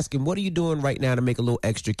 We're asking, what are you doing right now to make a little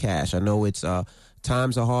extra cash? I know it's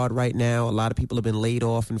times are hard right now. A lot of people have been laid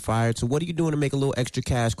off and fired. So what are you doing to make a little extra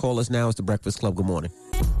cash? Call us now. It's The Breakfast Club. Good morning.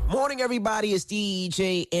 Morning, everybody. It's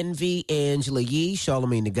DJ Envy, Angela Yee,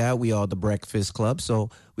 Charlamagne the Guy. We are The Breakfast Club.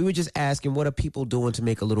 So we were just asking, what are people doing to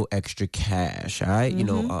make a little extra cash? All right. You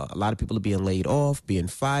know, a lot of people are being laid off, being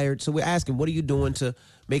fired. So we're asking, what are you doing to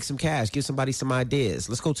make some cash? Give somebody some ideas.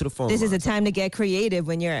 Let's go to the phone. This is a time to get creative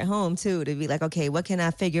when you're at home too, to be like, okay, what can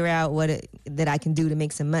I figure out that I can do to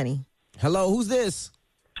make some money? Hello, who's this?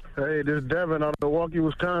 Hey, this is Devin out of Milwaukee,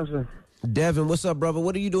 Wisconsin. Devin, what's up, brother?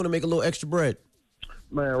 What are you doing to make a little extra bread?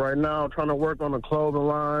 Man, right now I'm trying to work on a clothing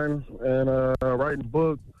line and writing a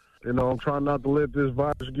book. You know, I'm trying not to let this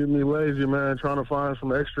virus get me lazy, man. Trying to find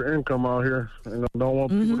some extra income out here. And I don't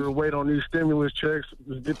want people to wait on these stimulus checks.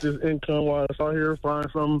 Just get this income while it's out here. Find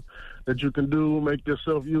something that you can do, make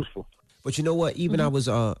yourself useful. But you know what? Even I was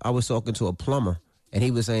talking to a plumber, and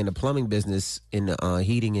he was saying the plumbing business in the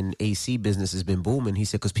heating and AC business has been booming. He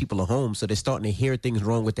said because people are home, so they're starting to hear things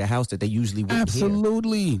wrong with their house that they usually wouldn't hear.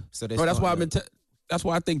 Absolutely. So Bro, that's why that's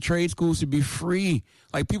why I think trade schools should be free.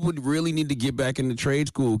 Like, people really need to get back into trade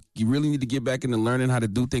school. You really need to get back into learning how to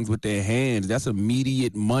do things with their hands. That's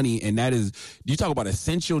immediate money, and that is, you talk about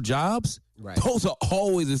essential jobs? Right. Those are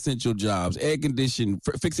always essential jobs. Air condition,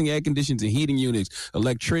 fixing air conditions and heating units,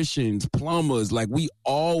 electricians, plumbers. Like, we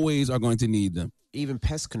always are going to need them. Even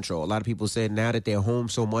pest control. A lot of people said now that they're home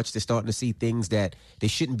so much, they're starting to see things that they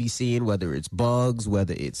shouldn't be seeing, whether it's bugs,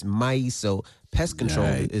 whether it's mice. So pest control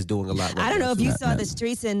is doing a lot. I don't know if you saw the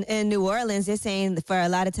streets in New Orleans. They're saying for a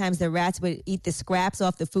lot of times the rats would eat the scraps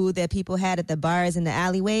off the food that people had at the bars and the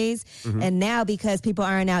alleyways. And now because people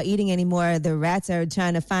aren't out eating anymore, the rats are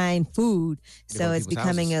trying to find food. So it's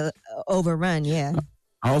becoming overrun, yeah.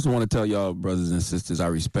 I also want to tell y'all, brothers and sisters, I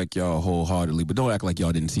respect y'all wholeheartedly, but don't act like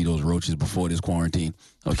y'all didn't see those roaches before this quarantine.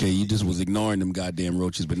 Okay, you just was ignoring them goddamn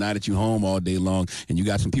roaches, but now that you home all day long and you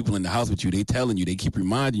got some people in the house with you, they telling you, they keep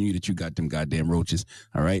reminding you that you got them goddamn roaches.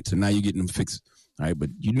 All right, so now you're getting them fixed. All right,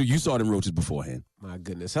 but you saw them roaches beforehand. My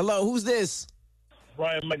goodness. Hello, who's this?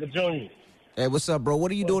 Brian Michael Jr. Hey, what's up, bro?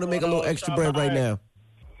 What are you doing to make a little extra bread right now?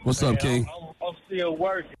 What's up, King? I'm still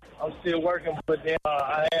working. But then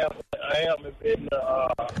I am in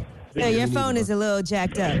the. Yeah, your phone is a little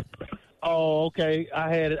jacked up. Oh, okay.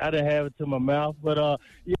 I didn't have it to my mouth, but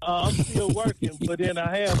I'm still working. But then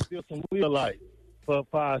I have still some wheel light for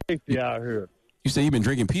 560 out here. You say you've been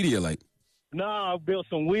drinking Pedialyte. No, I built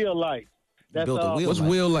some wheel light. That's built a wheel What's light.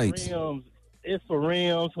 wheel lights? rims. It's for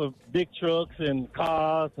rims for big trucks and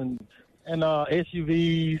cars and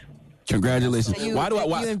SUVs. Congratulations. So you- Why do I? you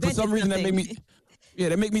Why, for invented some reason that something. made me. Yeah,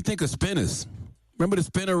 that make me think of spinners. Remember the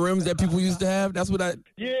spinner rims that people used to have? That's what that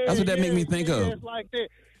made me think of. It's like that.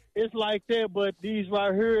 It's like that, but these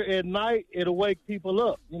right here at night, it'll wake people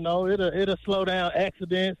up. You know, it'll slow down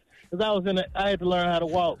accidents. Because I had to learn how to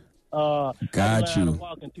walk. I had to learn how to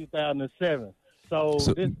walk in 2007. So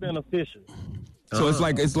it's beneficial. So it's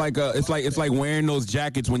like wearing those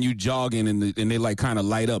jackets when you jogging and they like kind of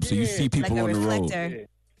light up, so you see people Like a on the road. reflector.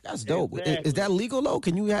 That's dope. Exactly. Is that legal though?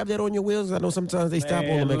 Can you have that on your wheels? I know sometimes they stop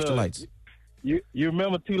all Man, them extra look, lights. You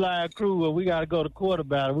remember Two Line Crew? Well, we got to go to court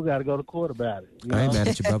about it. You I ain't know? mad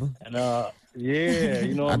at you, brother. And yeah,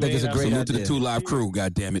 you know what I think it's a great Salute to the idea. 2 Live Crew.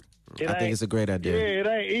 God damn it. I think it's a great idea. Yeah, it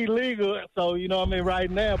ain't illegal. So, you know what I mean, right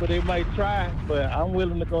now, but they might try. But I'm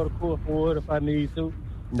willing to go to court for it if I need to.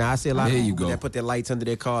 Nah, I see a lot There of you people go. that put their lights under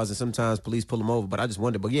their cars, and sometimes police pull them over. But I just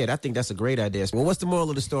wonder. But yeah, I think that's a great idea. Well, what's the moral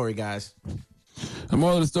of the story, guys? The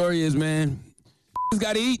moral of the story is, man,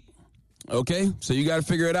 got to eat. Okay, so you got to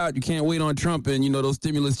figure it out. You can't wait on Trump and, those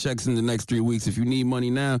stimulus checks in the next 3 weeks. If you need money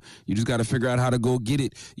now, you just got to figure out how to go get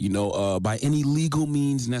it, by any legal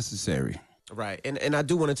means necessary. Right, and I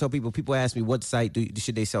do want to tell people ask me what site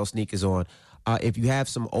should they sell sneakers on. If you have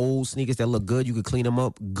some old sneakers that look good, you could clean them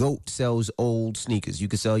up. GOAT sells old sneakers. You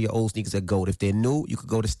can sell your old sneakers at GOAT. If they're new, you could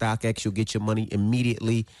go to StockX. You'll get your money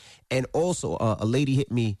immediately. And also, a lady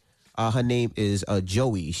hit me. Her name is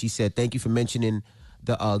Joey. She said, thank you for mentioning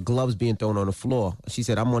the gloves being thrown on the floor. She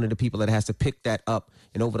said, I'm one of the people that has to pick that up.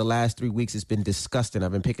 And over the last 3 weeks, it's been disgusting.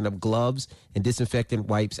 I've been picking up gloves and disinfectant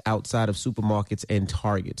wipes outside of supermarkets and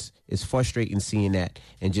Targets. It's frustrating seeing that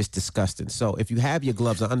and just disgusting. So if you have your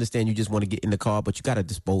gloves, I understand you just want to get in the car, but you got to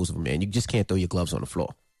dispose of them, man. You just can't throw your gloves on the floor.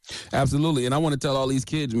 Absolutely, and I want to tell all these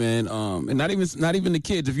kids, man, and not even the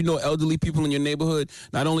kids. If you know elderly people in your neighborhood,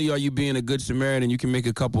 not only are you being a good Samaritan, you can make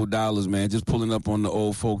a couple of dollars, man, just pulling up on the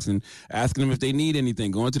old folks and asking them if they need anything.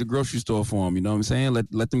 Going to the grocery store for them, you know what I'm saying?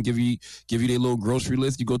 Let them give you their little grocery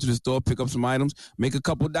list. You go to the store, pick up some items, make a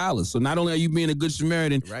couple of dollars. So not only are you being a good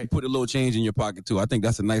Samaritan, you put a little change in your pocket too. I think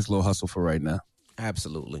that's a nice little hustle for right now.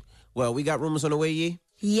 Absolutely. Well, we got rumors on the way, Yee?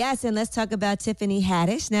 Yes, and let's talk about Tiffany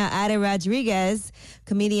Haddish. Now,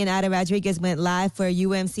 comedian Ada Rodriguez went live for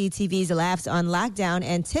UMC TV's Laughs on Lockdown,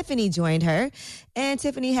 and Tiffany joined her. And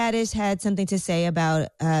Tiffany Haddish had something to say about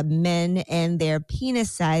men and their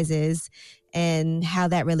penis sizes and how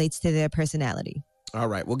that relates to their personality. All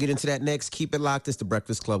right, we'll get into that next. Keep it locked. It's The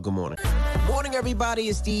Breakfast Club. Good morning. Morning, everybody.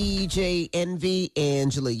 It's DJ Envy,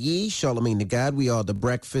 Angela Yee, Charlamagne the God. We are The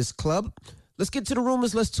Breakfast Club. Let's get to the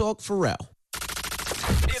rumors. Let's talk Pharrell.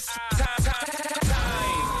 It's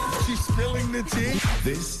time. She's spilling the tea.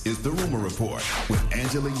 This is the Rumor Report with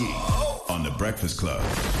Angela Yee on The Breakfast Club.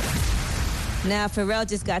 Now, Pharrell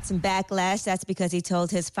just got some backlash. That's because he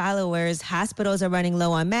told his followers hospitals are running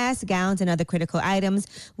low on masks, gowns, and other critical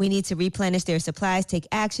items. We need to replenish their supplies, take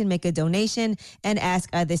action, make a donation, and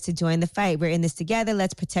ask others to join the fight. We're in this together.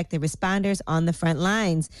 Let's protect the responders on the front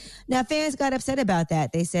lines. Now, fans got upset about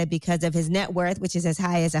that. They said because of his net worth, which is as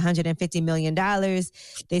high as $150 million,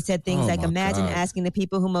 they said things like, imagine asking the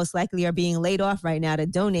people who most likely are being laid off right now to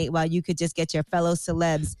donate while you could just get your fellow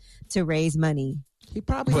celebs to raise money. He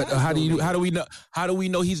probably. But how do we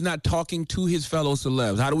know he's not talking to his fellow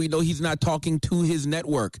celebs? How do we know he's not talking to his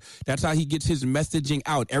network? That's how he gets his messaging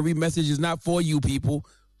out. Every message is not for you, people.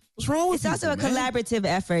 What's wrong with It's also a man? collaborative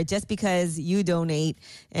effort. Just because you donate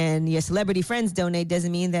and your celebrity friends donate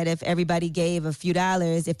doesn't mean that if everybody gave a few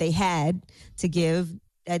dollars, if they had to give,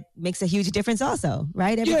 that makes a huge difference also,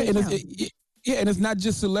 right? And it's not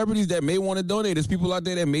just celebrities that may want to donate. There's people out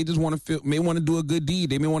there that may just want to do a good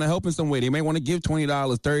deed. They may want to help in some way. They may want to give $20,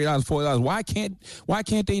 $30, $40. Why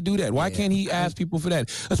can't they do that? Why can't he ask people for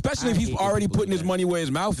that? Especially if he's already putting his money where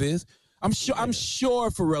his mouth is. I'm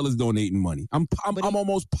sure Pharrell is donating money. I'm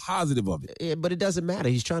almost positive of it. Yeah, but it doesn't matter.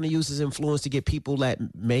 He's trying to use his influence to get people that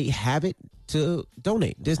may have it to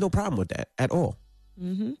donate. There's no problem with that at all.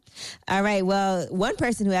 Mm-hmm. All right. Well, one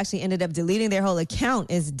person who actually ended up deleting their whole account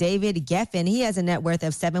is David Geffen. He has a net worth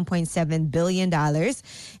of $7.7 billion,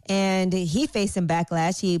 and he faced some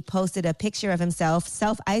backlash. He posted a picture of himself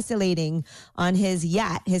self-isolating on his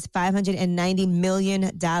yacht, his $590 million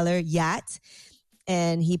yacht.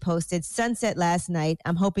 And he posted, sunset last night.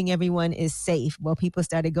 I'm hoping everyone is safe. Well, people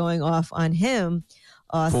started going off on him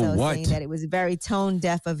also, saying that it was very tone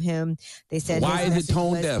deaf of him. They said, why is it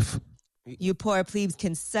tone deaf? You poor plebes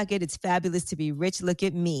can suck it. It's fabulous to be rich. Look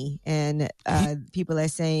at me. And people are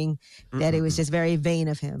saying that it was just very vain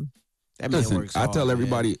of him. Listen, I tell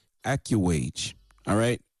everybody, act your wage. All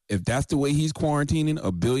right? If that's the way he's quarantining,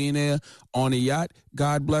 a billionaire on a yacht,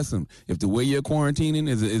 God bless him. If the way you're quarantining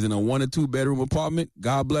is in a 1 or 2 bedroom apartment,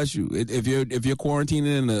 God bless you. If you're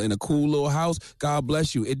quarantining in a cool little house, God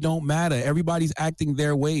bless you. It don't matter. Everybody's acting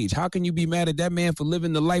their wage. How can you be mad at that man for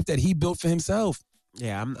living the life that he built for himself?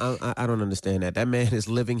 Yeah, I don't understand that. That man is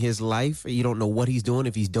living his life. You don't know what he's doing,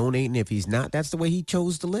 if he's donating, if he's not. That's the way he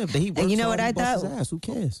chose to live. He works And you know hard, what he I busts thought? his ass. Who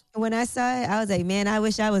cares? When I saw it, I was like, man, I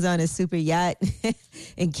wish I was on a super yacht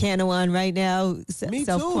in Canawan right now,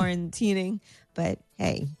 self-quarantining. But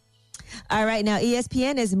hey. All right, now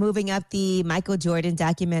ESPN is moving up the Michael Jordan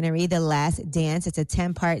documentary, The Last Dance. It's a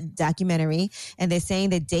 10-part documentary, and they're saying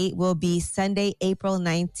the date will be Sunday, April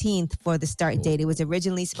 19th for the start date. It was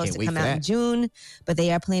originally supposed to come out in June, but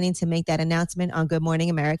they are planning to make that announcement on Good Morning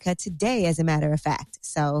America today, as a matter of fact.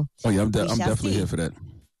 So, I'm definitely here for that.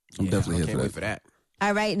 I'm definitely here for that.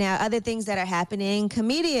 All right, now, other things that are happening.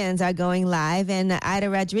 Comedians are going live, and Ida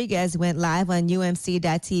Rodriguez went live on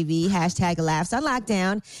UMC.tv, hashtag laughs on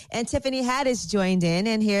lockdown, and Tiffany Haddish joined in,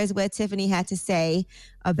 and here's what Tiffany had to say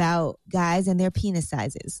about guys and their penis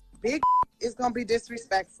sizes. Big is going to be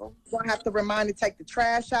disrespectful. You're going to have to remind to take the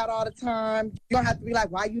trash out all the time. You're going to have to be like,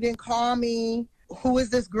 why you didn't call me? Who is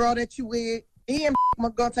this girl that you with? He and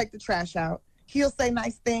going to take the trash out. He'll say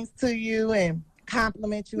nice things to you and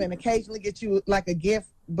compliment you and occasionally get you like a gift,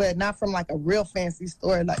 but not from like a real fancy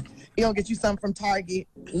store. Like he'll get you something from Target.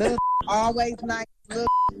 Little always nice, little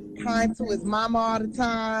kind to his mama all the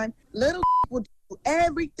time. Little will do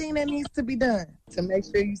everything that needs to be done to make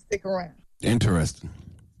sure you stick around. Interesting.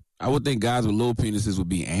 I would think guys with little penises would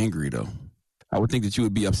be angry though. I would think that you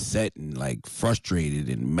would be upset and like frustrated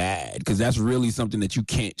and mad because that's really something that you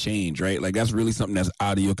can't change, right? Like that's really something that's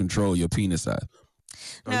out of your control, your penis size.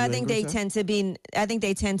 No, I think they tend to be. I think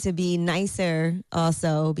they tend to be nicer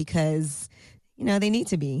also because, they need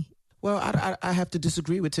to be. Well, I have to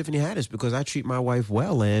disagree with Tiffany Haddish because I treat my wife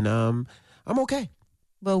well, and I'm okay.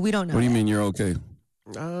 Well, we don't know. What do you mean you're okay?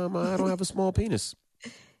 I don't have a small penis.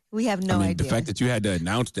 We have no idea. The fact that you had to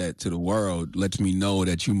announce that to the world lets me know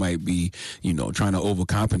that you might be, trying to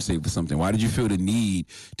overcompensate for something. Why did you feel the need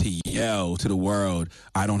to yell to the world,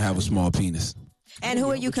 I don't have a small penis? And who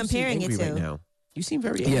are you comparing it to? Right now? You seem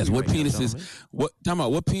very angry. Yes, what right penises? Now,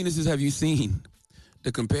 What penises have you seen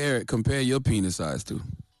to compare your penis size to?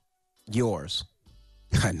 Yours.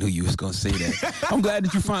 I knew you was gonna say that. I'm glad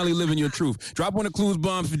that you finally living your truth. Drop one of Clues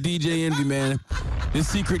bombs for DJ Envy, man. This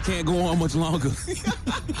secret can't go on much longer.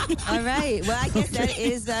 All right. Well, I guess that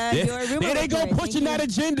is your rumor. There they go pushing that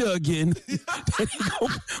agenda again.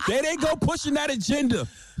 There they go pushing that agenda.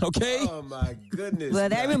 Okay. Oh my goodness. Well,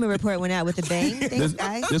 that rumor report went out with a bang. Thanks,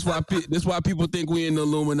 guys. This why people think we're in the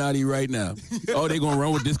Illuminati right now. Oh, they gonna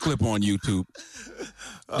run with this clip on YouTube.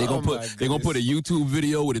 They gonna put a YouTube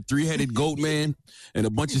video with a 3-headed goat man and a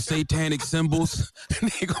bunch of satanic symbols. And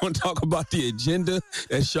they gonna talk about the agenda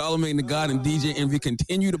that Charlamagne the God and DJ Envy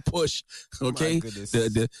continue to push. Okay,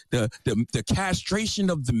 the castration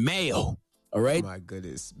of the male. All right. Oh my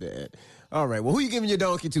goodness, man. All right. Well, who you giving your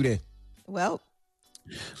donkey to then? Well,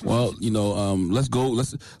 let's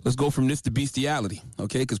go from this to bestiality,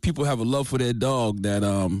 okay? Because people have a love for their dog that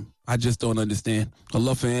I just don't understand. A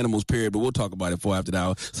love for animals, period. But we'll talk about it after the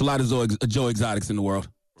hour. It's a lot of Joe Exotics in the world.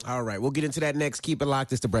 All right, we'll get into that next. Keep it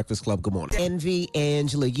locked. It's the Breakfast Club. Good morning. Envy,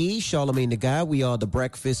 Angela Yee, Charlamagne the God. We are the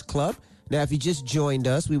Breakfast Club. Now, if you just joined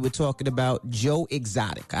us, we were talking about Joe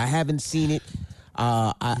Exotic. I haven't seen it.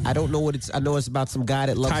 I don't know what it's. I know it's about some guy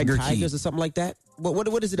that loves tigers or something like that.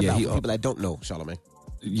 What is it about for people that don't know, Charlamagne?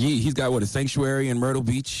 He's got a sanctuary in Myrtle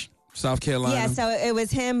Beach, South Carolina. Yeah, so it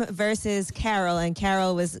was him versus Carol, and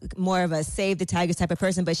Carol was more of a save the tigers type of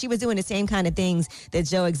person, but she was doing the same kind of things that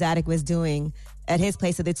Joe Exotic was doing at his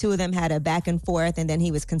place. So the two of them had a back and forth, and then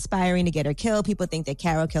he was conspiring to get her killed. People think that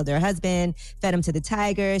Carol killed her husband, fed him to the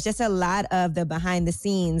tigers. Just a lot of the behind the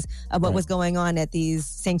scenes of what was going on at these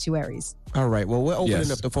sanctuaries. All right. Well, we're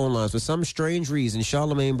opening up the phone lines. For some strange reason,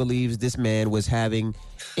 Charlamagne believes this man was having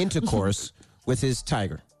intercourse with his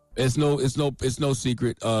tiger. It's no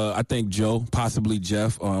secret. I think Joe, possibly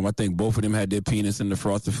Jeff. I think both of them had their penis in the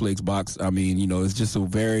Frosted Flakes box. I mean, it's just a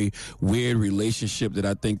very weird relationship that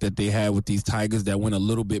I think that they had with these tigers that went a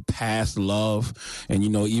little bit past love. And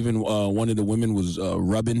even one of the women was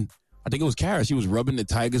rubbing. I think it was Kara. She was rubbing the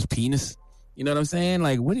tiger's penis. You know what I'm saying?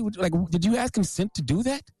 Like, did you ask consent to do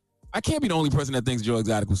that? I can't be the only person that thinks Joe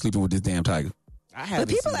Exotic was sleeping with this damn tiger. But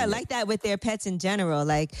people are like that with their pets in general.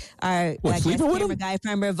 Like our guest camera guy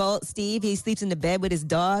from Revolt, Steve, he sleeps in the bed with his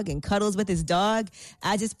dog and cuddles with his dog.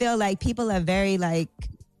 I just feel like people are very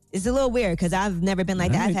It's a little weird because I've never been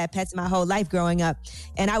like that. I've had pets my whole life growing up,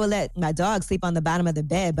 and I would let my dog sleep on the bottom of the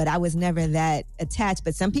bed, but I was never that attached.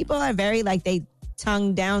 But some people are very like they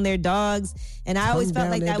tongue down their dogs, and I always felt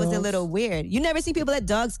like that was a little weird. You never see people let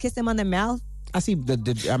dogs kiss them on their mouth? I see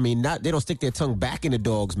not they don't stick their tongue back in the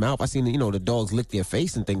dog's mouth. I seen the dogs lick their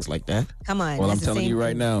face and things like that. Come on. Well, I'm telling you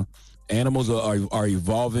right now, animals are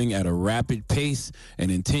evolving at a rapid pace,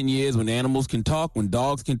 and in 10 years, when animals can talk, when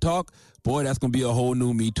dogs can talk, boy, that's going to be a whole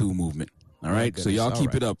new Me Too movement. All right? So y'all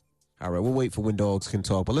keep it up. All right, we'll wait for when dogs can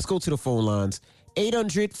talk. But let's go to the phone lines.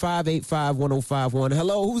 800-585-1051.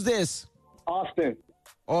 Hello, who's this?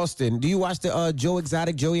 Austin, do you watch the Joe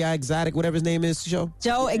Exotic, whatever his name is, show?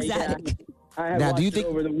 Joe Exotic. Yeah. I have watched it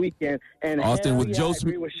over the weekend, and Austin with Joe I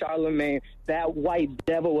agree with Charlamagne. That white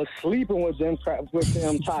devil was sleeping with them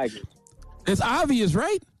tigers. It's obvious,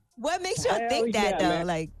 right? What makes y'all think that, though? Man.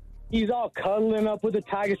 Like, he's all cuddling up with the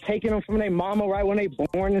tigers, taking them from their mama right when they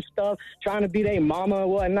born and stuff, trying to be their mama and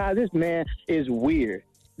whatnot. This man is weird.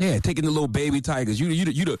 Yeah, taking the little baby tigers. You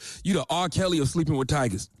the R. Kelly of sleeping with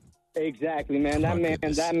tigers. Exactly, man.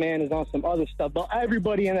 That man is on some other stuff. But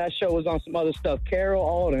everybody in that show was on some other stuff. Carol,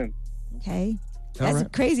 all of them. Okay. That's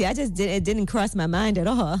crazy. It didn't cross my mind at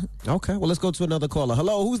all. Okay, well, let's go to another caller.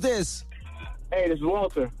 Hello, who's this? Hey, this is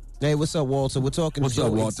Walter. Hey, what's up, Walter? We're talking to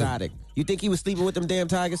Joe Walter? Exotic. You think he was sleeping with them damn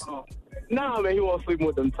tigers? Nah, man, he wasn't sleeping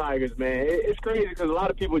with them tigers, man. It's crazy because a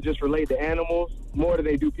lot of people just relate to animals more than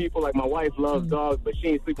they do people. Like, my wife loves dogs, but she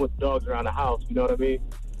ain't sleeping with the dogs around the house. You know what I mean?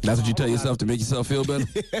 That's what you tell yourself to make yourself feel better?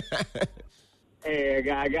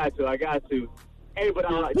 Hey, I got to. Hey, but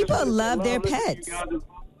people love their pets.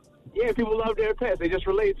 Yeah, people love their pets. They just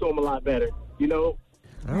relate to them a lot better, you know?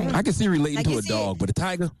 I can see relating to a dog, but a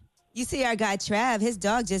tiger? You see our guy Trav, his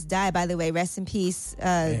dog just died, by the way. Rest in peace.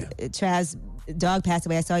 Trav's dog passed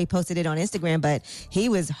away. I saw he posted it on Instagram, but he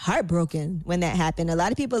was heartbroken when that happened. A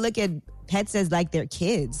lot of people look at pets as like their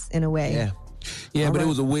kids in a way. Yeah, but it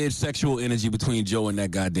was a weird sexual energy between Joe and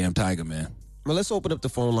that goddamn tiger, man. Well, let's open up the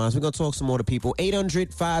phone lines. We're going to talk some more to people.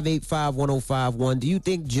 800-585-1051. Do you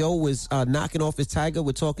think Joe was knocking off his tiger?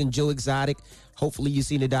 We're talking Joe Exotic. Hopefully you've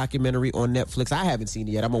seen the documentary on Netflix. I haven't seen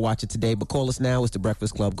it yet. I'm going to watch it today. But call us now. It's The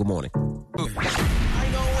Breakfast Club. Good morning.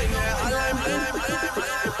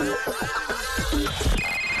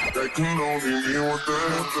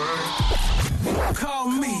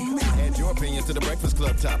 Call me. Add your opinion to The Breakfast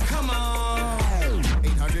Club topic. Come on.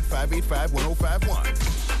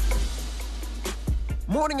 800-585-1051.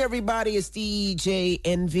 Morning, everybody. It's DJ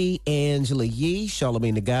Envy, Angela Yee,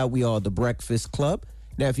 Charlamagne the Guy. We are The Breakfast Club.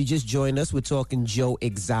 Now, if you just joined us, we're talking Joe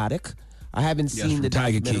Exotic. I haven't seen the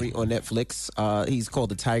documentary on Netflix. He's called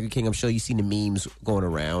The Tiger King. I'm sure you've seen the memes going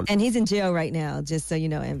around. And he's in jail right now, just so you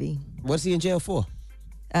know, Envy. What's he in jail for?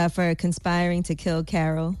 For conspiring to kill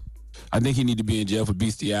Carol. I think he need to be in jail for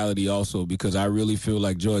bestiality also, because I really feel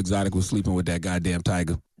like Joe Exotic was sleeping with that goddamn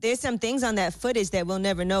tiger. There's some things on that footage that we'll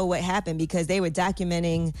never know what happened because they were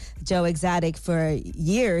documenting Joe Exotic for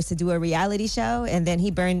years to do a reality show. And then we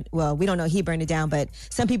don't know he burned it down, but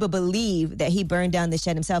some people believe that he burned down the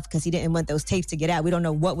shed himself because he didn't want those tapes to get out. We don't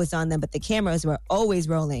know what was on them, but the cameras were always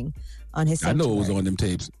rolling on his I know sanctuary. it was on them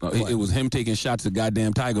tapes. It was him taking shots at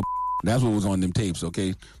goddamn tiger. That's what was on them tapes,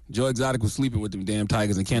 okay? Joe Exotic was sleeping with them damn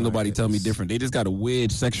tigers, and can't nobody tell me different. They just got a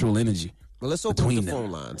weird sexual energy. Well, let's open up the phone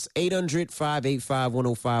lines.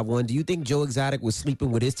 800-585-1051. Do you think Joe Exotic was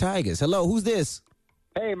sleeping with his tigers? Hello, who's this?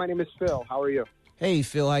 Hey, my name is Phil. How are you? Hey,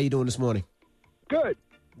 Phil, how you doing this morning? Good.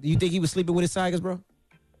 Do you think he was sleeping with his tigers, bro?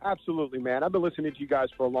 Absolutely, man. I've been listening to you guys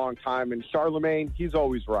for a long time, and Charlamagne, he's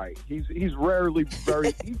always right. He's rarely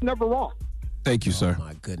he's never wrong. Thank you, sir. Oh,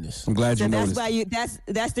 my goodness. I'm glad you noticed.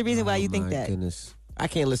 That's the reason why you think that. Goodness. I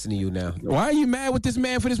can't listen to you now. Why are you mad with this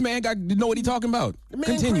man for this man got to know what he's talking about?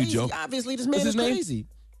 Continue, crazy. Joe. Obviously, this man is crazy.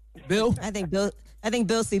 Bill? I think Bill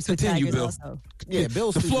sleeps with Continue, tigers Bill. also. Yeah,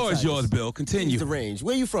 Bill. The floor is yours, Bill. Continue. The range.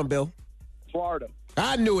 Where you from, Bill? Florida.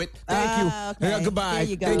 I knew it. Thank you. Okay. Yeah, goodbye. There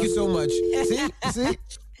you go. Thank you so much.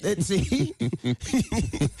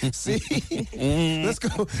 See? Let's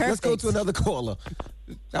go. Let's go to another caller.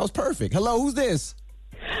 That was perfect. Hello, who's this?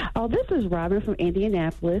 Oh, this is Robin from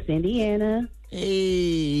Indianapolis, Indiana.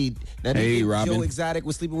 Hey. Now, do you think Robin. Joe Exotic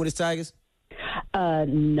was sleeping with his tigers?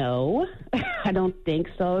 No, I don't think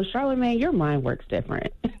so. Charlamagne, your mind works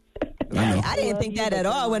different. I didn't think that at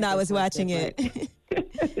all when I was watching it.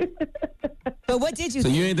 But what did you So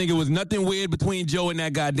think? you didn't think it was nothing weird between Joe and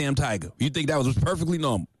that goddamn tiger? You think that was perfectly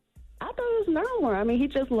normal? I thought it was normal. I mean, he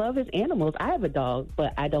just loves his animals. I have a dog,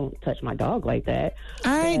 but I don't touch my dog like that.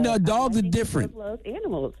 I ain't no dogs are different. He loves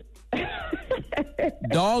animals.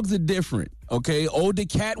 Dogs are different, okay? Older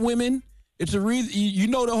cat women, it's a reason. You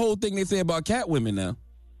know the whole thing they say about cat women now.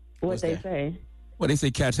 What they say? Well, they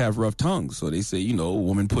say cats have rough tongues, so they say, you know, a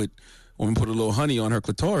woman put a little honey on her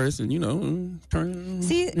clitoris, and you know, turn.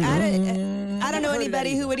 See, you know, I don't know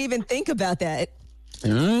anybody who would even think about that.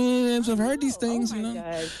 I've heard these things, you know. God,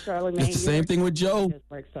 Charlamagne, It's the same thing with Joe. Just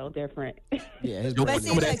works so different. Yeah, Joe put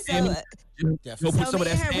some of that salmon. Joe put some of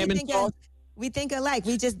that salmon sauce. We think alike.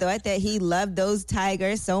 We just thought that he loved those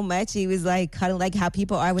tigers so much. He was like cuddling like how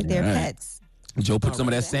people are with their pets. Joe put some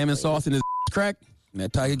of that salmon sauce in his crack, and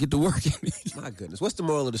that tiger get to work. My goodness. What's the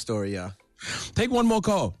moral of the story, y'all? Take one more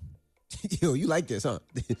call. Yo, you like this, huh?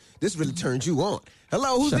 This really turns you on.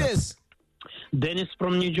 Hello, who's this? Dennis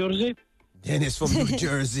from New Jersey. Dennis from New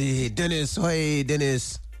Jersey. Dennis, hey,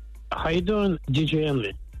 Dennis. How you doing, DJ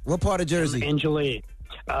Envy? What part of Jersey? Angela.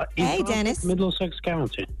 Hey, Dennis. Middlesex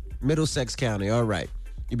County. Middlesex County, all right.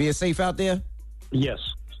 You being safe out there? Yes.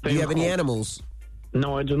 Do you have any animals?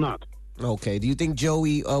 No, I do not. Okay. Do you think Joe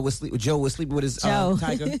was sleeping with his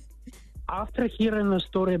tiger? After hearing the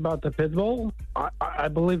story about the pit bull, I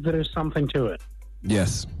believe there is something to it.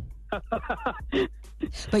 Yes.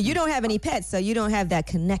 But you don't have any pets, so you don't have that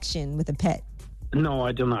connection with a pet. No,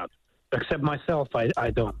 I do not. Except myself,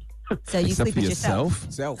 I don't. So you Except sleep with yourself?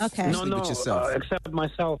 Okay. No, except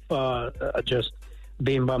myself, just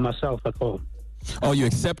being by myself at home. Oh, you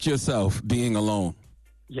accept yourself being alone.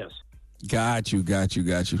 Yes. Got you.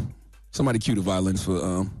 Somebody cue the violins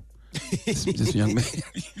for this young man.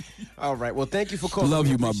 All right. Well, thank you for calling. Love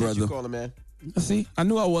you, my brother. You calling, man. See, I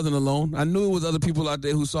knew I wasn't alone. I knew it was other people out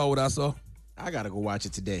there who saw what I saw. I got to go watch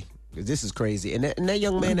it today because this is crazy. And that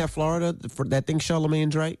young man at Florida, for that thing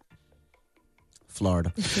Charlamagne's right?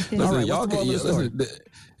 Florida. Listen, all right, y'all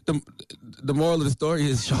the moral of the story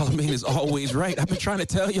is Charlamagne is always right. I've been trying to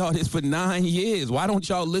tell y'all this for 9 years. Why don't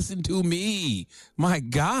y'all listen to me? My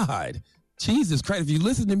God. Jesus Christ. If you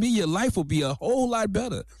listen to me, your life will be a whole lot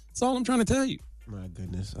better. That's all I'm trying to tell you. My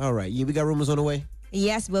goodness. All right. Yeah, we got rumors on the way.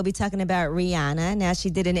 Yes, we'll be talking about Rihanna. Now, she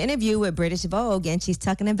did an interview with British Vogue, and she's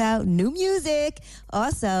talking about new music.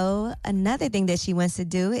 Also, another thing that she wants to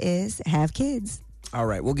do is have kids. All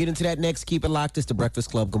right, we'll get into that next. Keep it locked. It's The Breakfast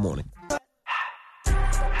Club. Good morning.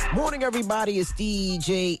 Morning, everybody. It's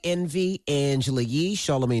DJ Envy, Angela Yee,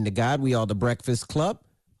 Charlamagne the God. We are The Breakfast Club.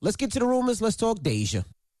 Let's get to the rumors. Let's talk Deja.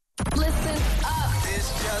 Listen up. This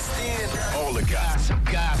just in. All the gossip.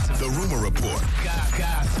 The Rumor Report.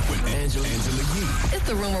 Gossip. With Angela Yee. It's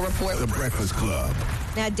the Rumor Report. The Breakfast Club.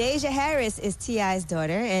 Now, Deja Harris is T.I.'s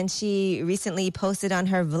daughter, and she recently posted on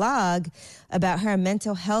her vlog about her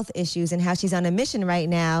mental health issues and how she's on a mission right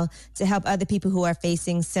now to help other people who are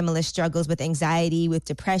facing similar struggles with anxiety, with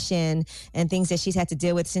depression, and things that she's had to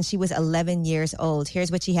deal with since she was 11 years old.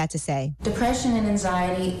 Here's what she had to say. Depression and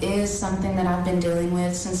anxiety is something that I've been dealing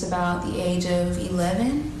with since about the age of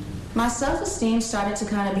 11. My self-esteem started to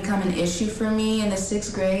kind of become an issue for me in the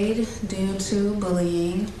 6th grade due to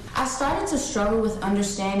bullying. I started to struggle with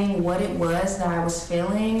understanding what it was that I was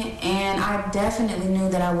feeling, and I definitely knew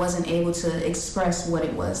that I wasn't able to express what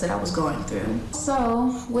it was that I was going through.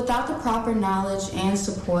 So, without the proper knowledge and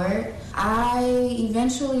support, I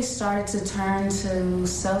eventually started to turn to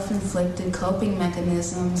self-inflicted coping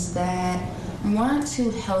mechanisms that weren't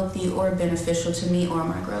too healthy or beneficial to me or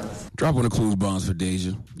my growth. Drop on the clues bombs for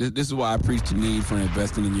Deja. This is why I preach the need for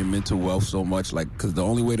investing in your mental wealth so much. Because the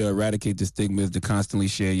only way to eradicate the stigma is to constantly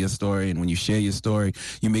share your story. And when you share your story,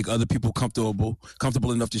 you make other people comfortable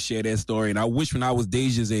enough to share their story. And I wish when I was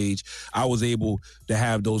Deja's age, I was able to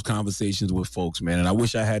have those conversations with folks, man. And I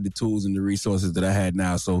wish I had the tools and the resources that I had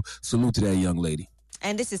now. So salute to that young lady.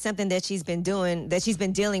 And this is something that she's been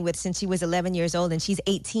dealing with since she was 11 years old, and she's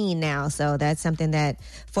 18 now. So that's something that,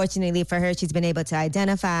 fortunately for her, she's been able to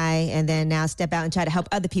identify and then now step out and try to help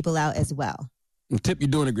other people out as well. Tip, you're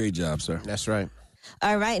doing a great job, sir. That's right.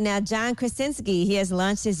 All right. Now, John Krasinski, he has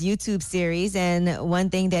launched his YouTube series. And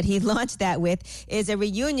one thing that he launched that with is a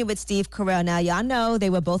reunion with Steve Carell. Now, y'all know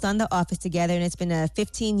they were both on The Office together, and it's been a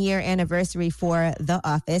 15-year anniversary for The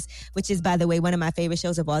Office, which is, by the way, one of my favorite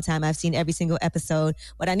shows of all time. I've seen every single episode.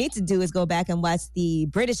 What I need to do is go back and watch the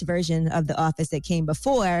British version of The Office that came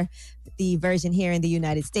before the version here in the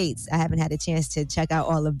United States. I haven't had a chance to check out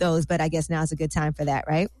all of those, but I guess now's a good time for that,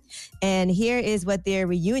 right? And here is what their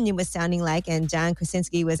reunion was sounding like. And John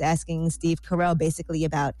Krasinski was asking Steve Carell basically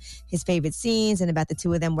about his favorite scenes and about the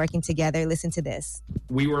two of them working together. Listen to this.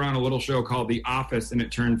 We were on a little show called The Office, and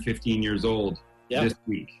it turned 15 years old this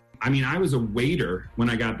week. I mean, I was a waiter when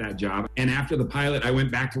I got that job. And after the pilot, I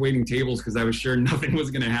went back to waiting tables because I was sure nothing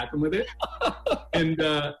was going to happen with it.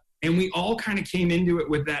 And we all kind of came into it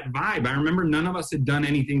with that vibe. I remember none of us had done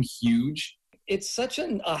anything huge. It's such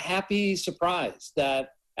a happy surprise that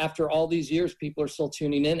after all these years, people are still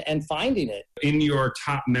tuning in and finding it. In your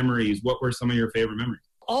top memories, what were some of your favorite memories?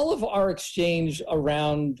 All of our exchange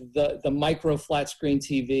around the micro flat screen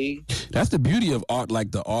TV. That's the beauty of art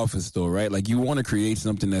like The Office, though, right? Like, you want to create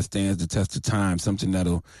something that stands the test of time, something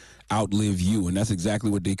that'll outlive you, and that's exactly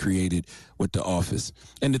what they created with The Office.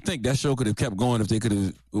 And to think that show could have kept going if they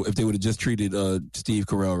would have just treated Steve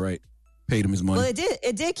Carell right. Paid him his money. Well,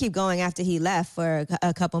 it did keep going after he left for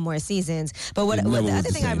a couple more seasons. But what the other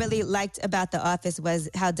thing I really liked about The Office was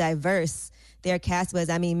how diverse their cast was.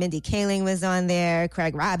 I mean, Mindy Kaling was on there,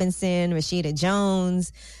 Craig Robinson, Rashida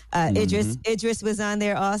Jones, Idris was on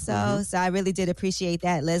there also. So I really did appreciate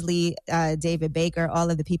that. Leslie, David Baker,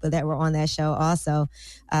 all of the people that were on that show also.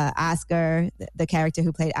 Oscar, the character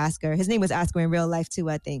who played Oscar, his name was Oscar in real life too,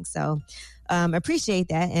 I think. So appreciate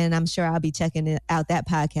that, and I'm sure I'll be checking out that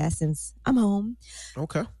podcast since I'm home.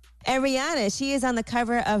 Okay. And Rihanna, she is on the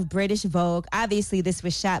cover of British Vogue. Obviously, this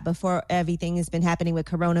was shot before everything has been happening with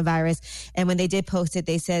coronavirus. And when they did post it,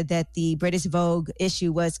 they said that the British Vogue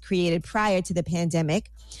issue was created prior to the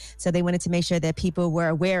pandemic. So they wanted to make sure that people were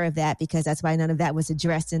aware of that, because that's why none of that was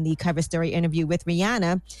addressed in the cover story interview with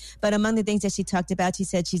Rihanna. But among the things that she talked about, she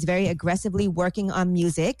said she's very aggressively working on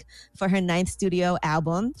music for her 9th studio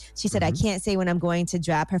album. She said, I can't say when I'm going to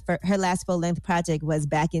drop. Her last full-length project was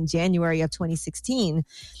back in January of 2016.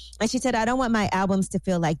 And she said, I don't want my albums to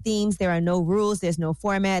feel like themes. There are no rules. There's no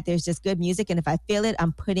format. There's just good music. And if I feel it,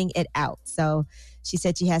 I'm putting it out. So she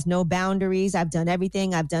said she has no boundaries. I've done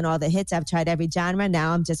everything. I've done all the hits. I've tried every genre.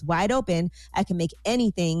 Now I'm just wide open. I can make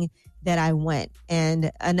anything that I want.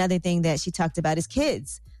 And another thing that she talked about is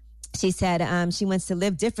kids. She said she wants to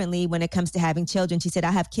live differently when it comes to having children. She said,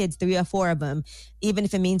 I have kids, 3 or 4 of them, even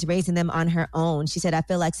if it means raising them on her own. She said, I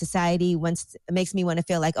feel like society makes me want to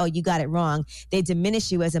feel like, oh, you got it wrong. They diminish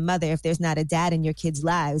you as a mother if there's not a dad in your kids'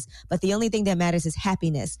 lives. But the only thing that matters is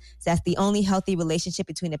happiness. So that's the only healthy relationship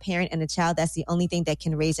between a parent and a child. That's the only thing that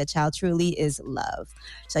can raise a child truly is love.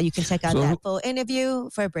 So you can check out that full interview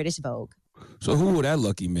for British Vogue. So who would that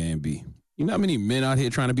lucky man be? You know how many men out here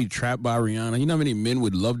trying to be trapped by Rihanna? You know how many men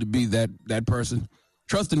would love to be that person?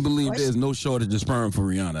 Trust and believe there's no shortage of sperm for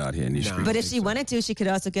Rihanna out here in these streets. But if she wanted to, she could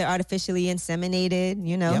also get artificially inseminated.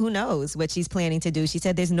 You know, who knows what she's planning to do. She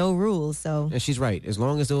said there's no rules. So, and she's right. As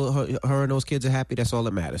long as her and those kids are happy, that's all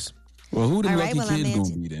that matters. Well, who the lucky kids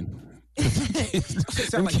going to be then?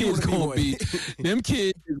 Them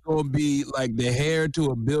kids is gonna be like the heir to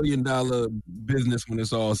 $1 billion business when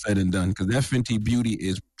it's all said and done, because that Fenty Beauty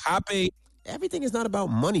is popping. Everything is not about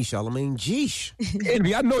money, Charlamagne. Jeesh.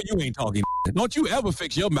 Envy, I know you ain't talking. Don't you ever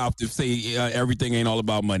fix your mouth to say everything ain't all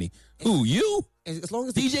about money. Who, you? As long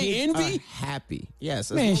as the DJ kids Envy? are happy. Yes,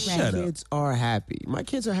 as Man, long as shut the up. kids are happy. My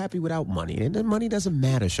kids are happy without money. And then money doesn't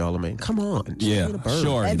matter, Charlamagne. Come on. Yeah,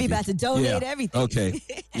 sure. Envy Envy. about to donate everything. Okay.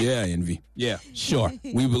 Yeah, Envy. Yeah, sure.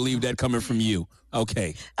 We believe that coming from you.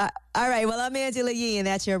 Okay. All right. Well, I'm Angela Yee, and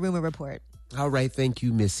that's your rumor report. All right. Thank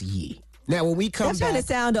you, Miss Yee. Now, when we come I'm trying to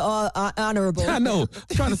sound all honorable. I know.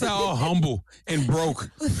 I'm trying to sound all humble and broke.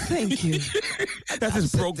 Thank you. That's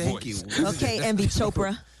his broke thank voice. you. Okay, Envy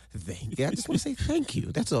Chopra. Thank you. I just want to say thank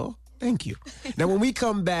you. That's all. Thank you. Now, when we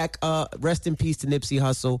come back, rest in peace to Nipsey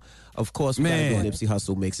Hussle. Of course, we gotta do a Nipsey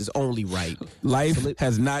Hussle mix. It's only right. Life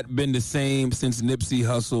has not been the same since Nipsey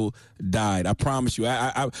Hussle died. I promise you.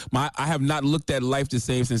 I have not looked at life the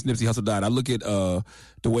same since Nipsey Hussle died. I look at the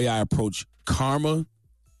way I approach karma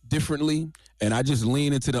differently, and I just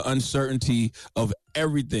lean into the uncertainty of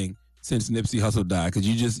everything since Nipsey Hussle died, because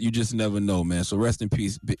you just never know, man. So rest in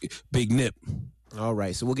peace, Big Nip. All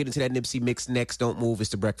right, so we'll get into that Nipsey mix next. Don't move. It's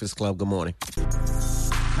the Breakfast Club. Good morning.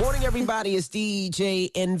 Morning, everybody. It's DJ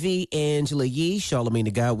Envy, Angela Yee, Charlamagne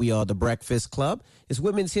the Guy. We are the Breakfast Club. It's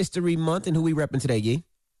Women's History Month, and who we repping today, Yee?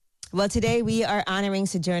 Well, today we are honoring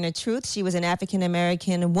Sojourner Truth. She was an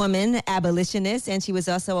African-American woman, abolitionist, and she was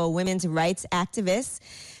also a women's rights activist.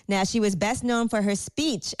 Now, she was best known for her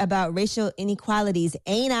speech about racial inequalities,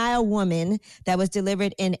 Ain't I a Woman, that was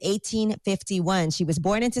delivered in 1851. She was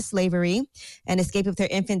born into slavery and escaped with her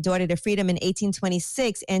infant daughter to freedom in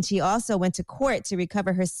 1826. And she also went to court to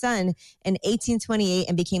recover her son in 1828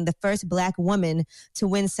 and became the first Black woman to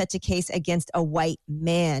win such a case against a white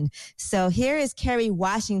man. So here is Kerry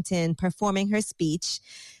Washington performing her speech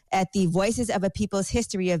at the Voices of a People's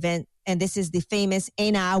History event. And this is the famous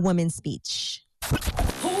Ain't I a Woman speech.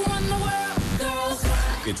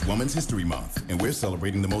 It's Women's History Month, and we're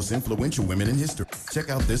celebrating the most influential women in history. Check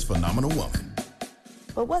out this phenomenal woman.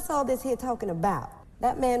 But what's all this here talking about?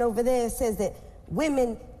 That man over there says that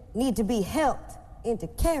women need to be helped into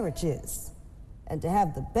carriages and to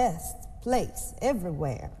have the best place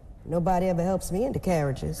everywhere. Nobody ever helps me into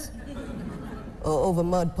carriages. or over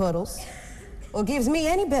mud puddles or gives me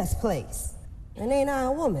any best place. And ain't I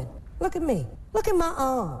a woman? Look at me. Look at my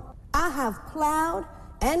arm. I have plowed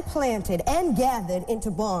and planted and gathered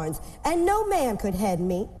into barns, and no man could head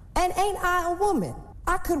me. And ain't I a woman?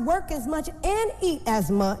 I could work as much and eat as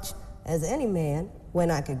much as any man when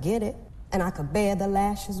I could get it, and I could bear the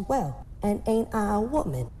lash as well. And ain't I a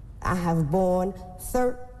woman? I have borne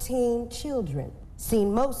 13 children,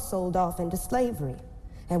 seen most sold off into slavery.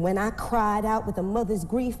 And when I cried out with a mother's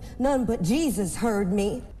grief, none but Jesus heard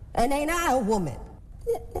me. And ain't I a woman?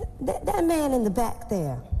 That man in the back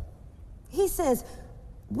there, he says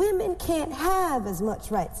women can't have as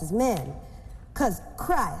much rights as men because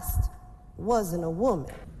Christ wasn't a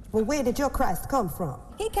woman. Well, where did your Christ come from?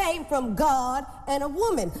 He came from God and a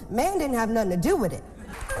woman. Man didn't have nothing to do with it.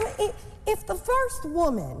 I mean, if the first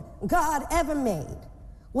woman God ever made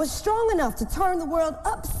was strong enough to turn the world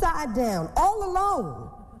upside down all alone,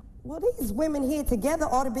 well, these women here together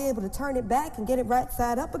ought to be able to turn it back and get it right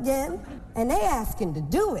side up again. And they asking to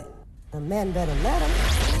do it. The men better let them.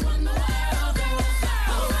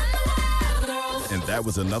 And that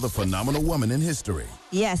was another phenomenal woman in history.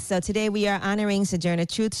 Yes, so today we are honoring Sojourner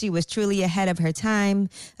Truth. She was truly ahead of her time,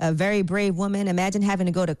 a very brave woman. Imagine having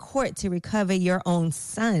to go to court to recover your own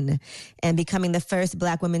son and becoming the first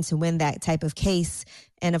black woman to win that type of case.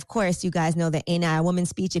 And of course, you guys know the Ain't I a Woman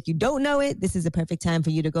speech. If you don't know it, this is the perfect time for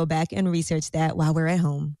you to go back and research that while we're at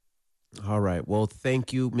home. All right. Well,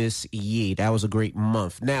 thank you, Miss Yee. That was a great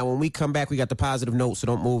month. Now, when we come back, we got the positive note, so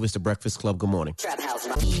don't move. It's the Breakfast Club. Good morning.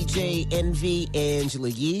 EJ, Envy, Angela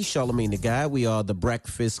Yee, Charlamagne the Guy. We are the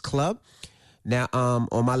Breakfast Club. Now,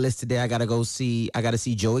 on my list today, I got to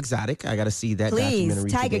see Joe Exotic. I got to see that documentary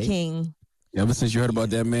Please, Tiger today. King. Ever since you heard about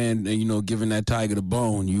that man, giving that tiger the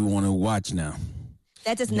bone, you want to watch now.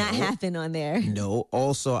 That does not happen on there. No.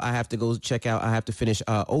 Also, I have to go check out, I have to finish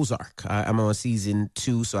Ozark. I'm on season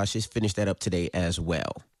 2, so I should finish that up today as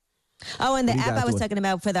well. Oh, and the app I was talking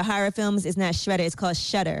about for the horror films is not Shudder. It's called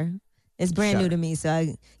Shudder. It's brand new to me.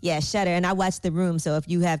 So, Shudder. And I watched The Room. So if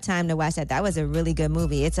you have time to watch that, that was a really good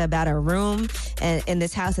movie. It's about a room and in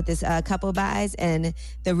this house that this couple buys. And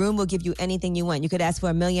the room will give you anything you want. You could ask for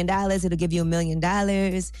 $1 million. It'll give you $1 million.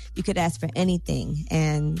 You could ask for anything.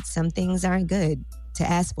 And some things aren't good to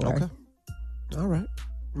ask for. Okay. All right.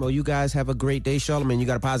 Well, you guys have a great day. Charlamagne, you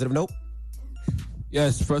got a positive note?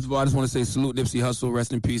 Yes, first of all, I just want to say salute Nipsey Hussle.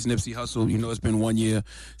 Rest in peace, Nipsey Hussle. It's been 1 year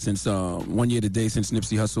since 1 year today since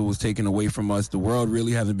Nipsey Hussle was taken away from us. The world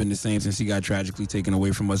really hasn't been the same since he got tragically taken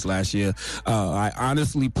away from us last year. I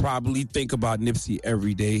honestly probably think about Nipsey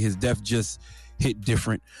every day. His death just hit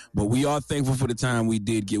different, but we are thankful for the time we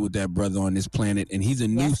did get with that brother on this planet, and he's a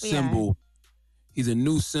new symbol. He's a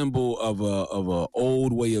new symbol of a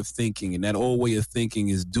old way of thinking, and that old way of thinking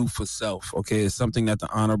is do for self. Okay, it's something that the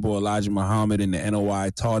Honorable Elijah Muhammad and the NOI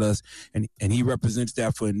taught us, and he represents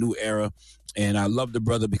that for a new era. And I love the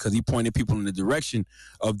brother because he pointed people in the direction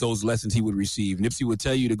of those lessons he would receive. Nipsey would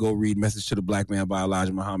tell you to go read Message to the Black Man by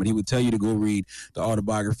Elijah Muhammad. He would tell you to go read the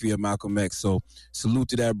autobiography of Malcolm X. So salute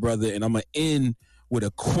to that brother, and I'm gonna end with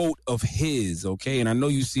a quote of his, okay? And I know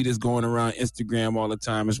you see this going around Instagram all the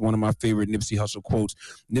time. It's one of my favorite Nipsey Hussle quotes.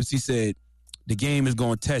 Nipsey said, the game is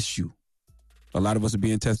going to test you. A lot of us are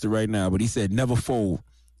being tested right now, but he said, never fold.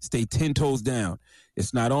 Stay 10 toes down.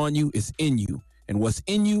 It's not on you, it's in you. And what's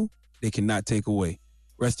in you, they cannot take away.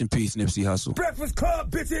 Rest in peace, Nipsey Hussle. Breakfast Club,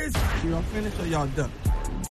 bitches! Y'all finished or y'all done?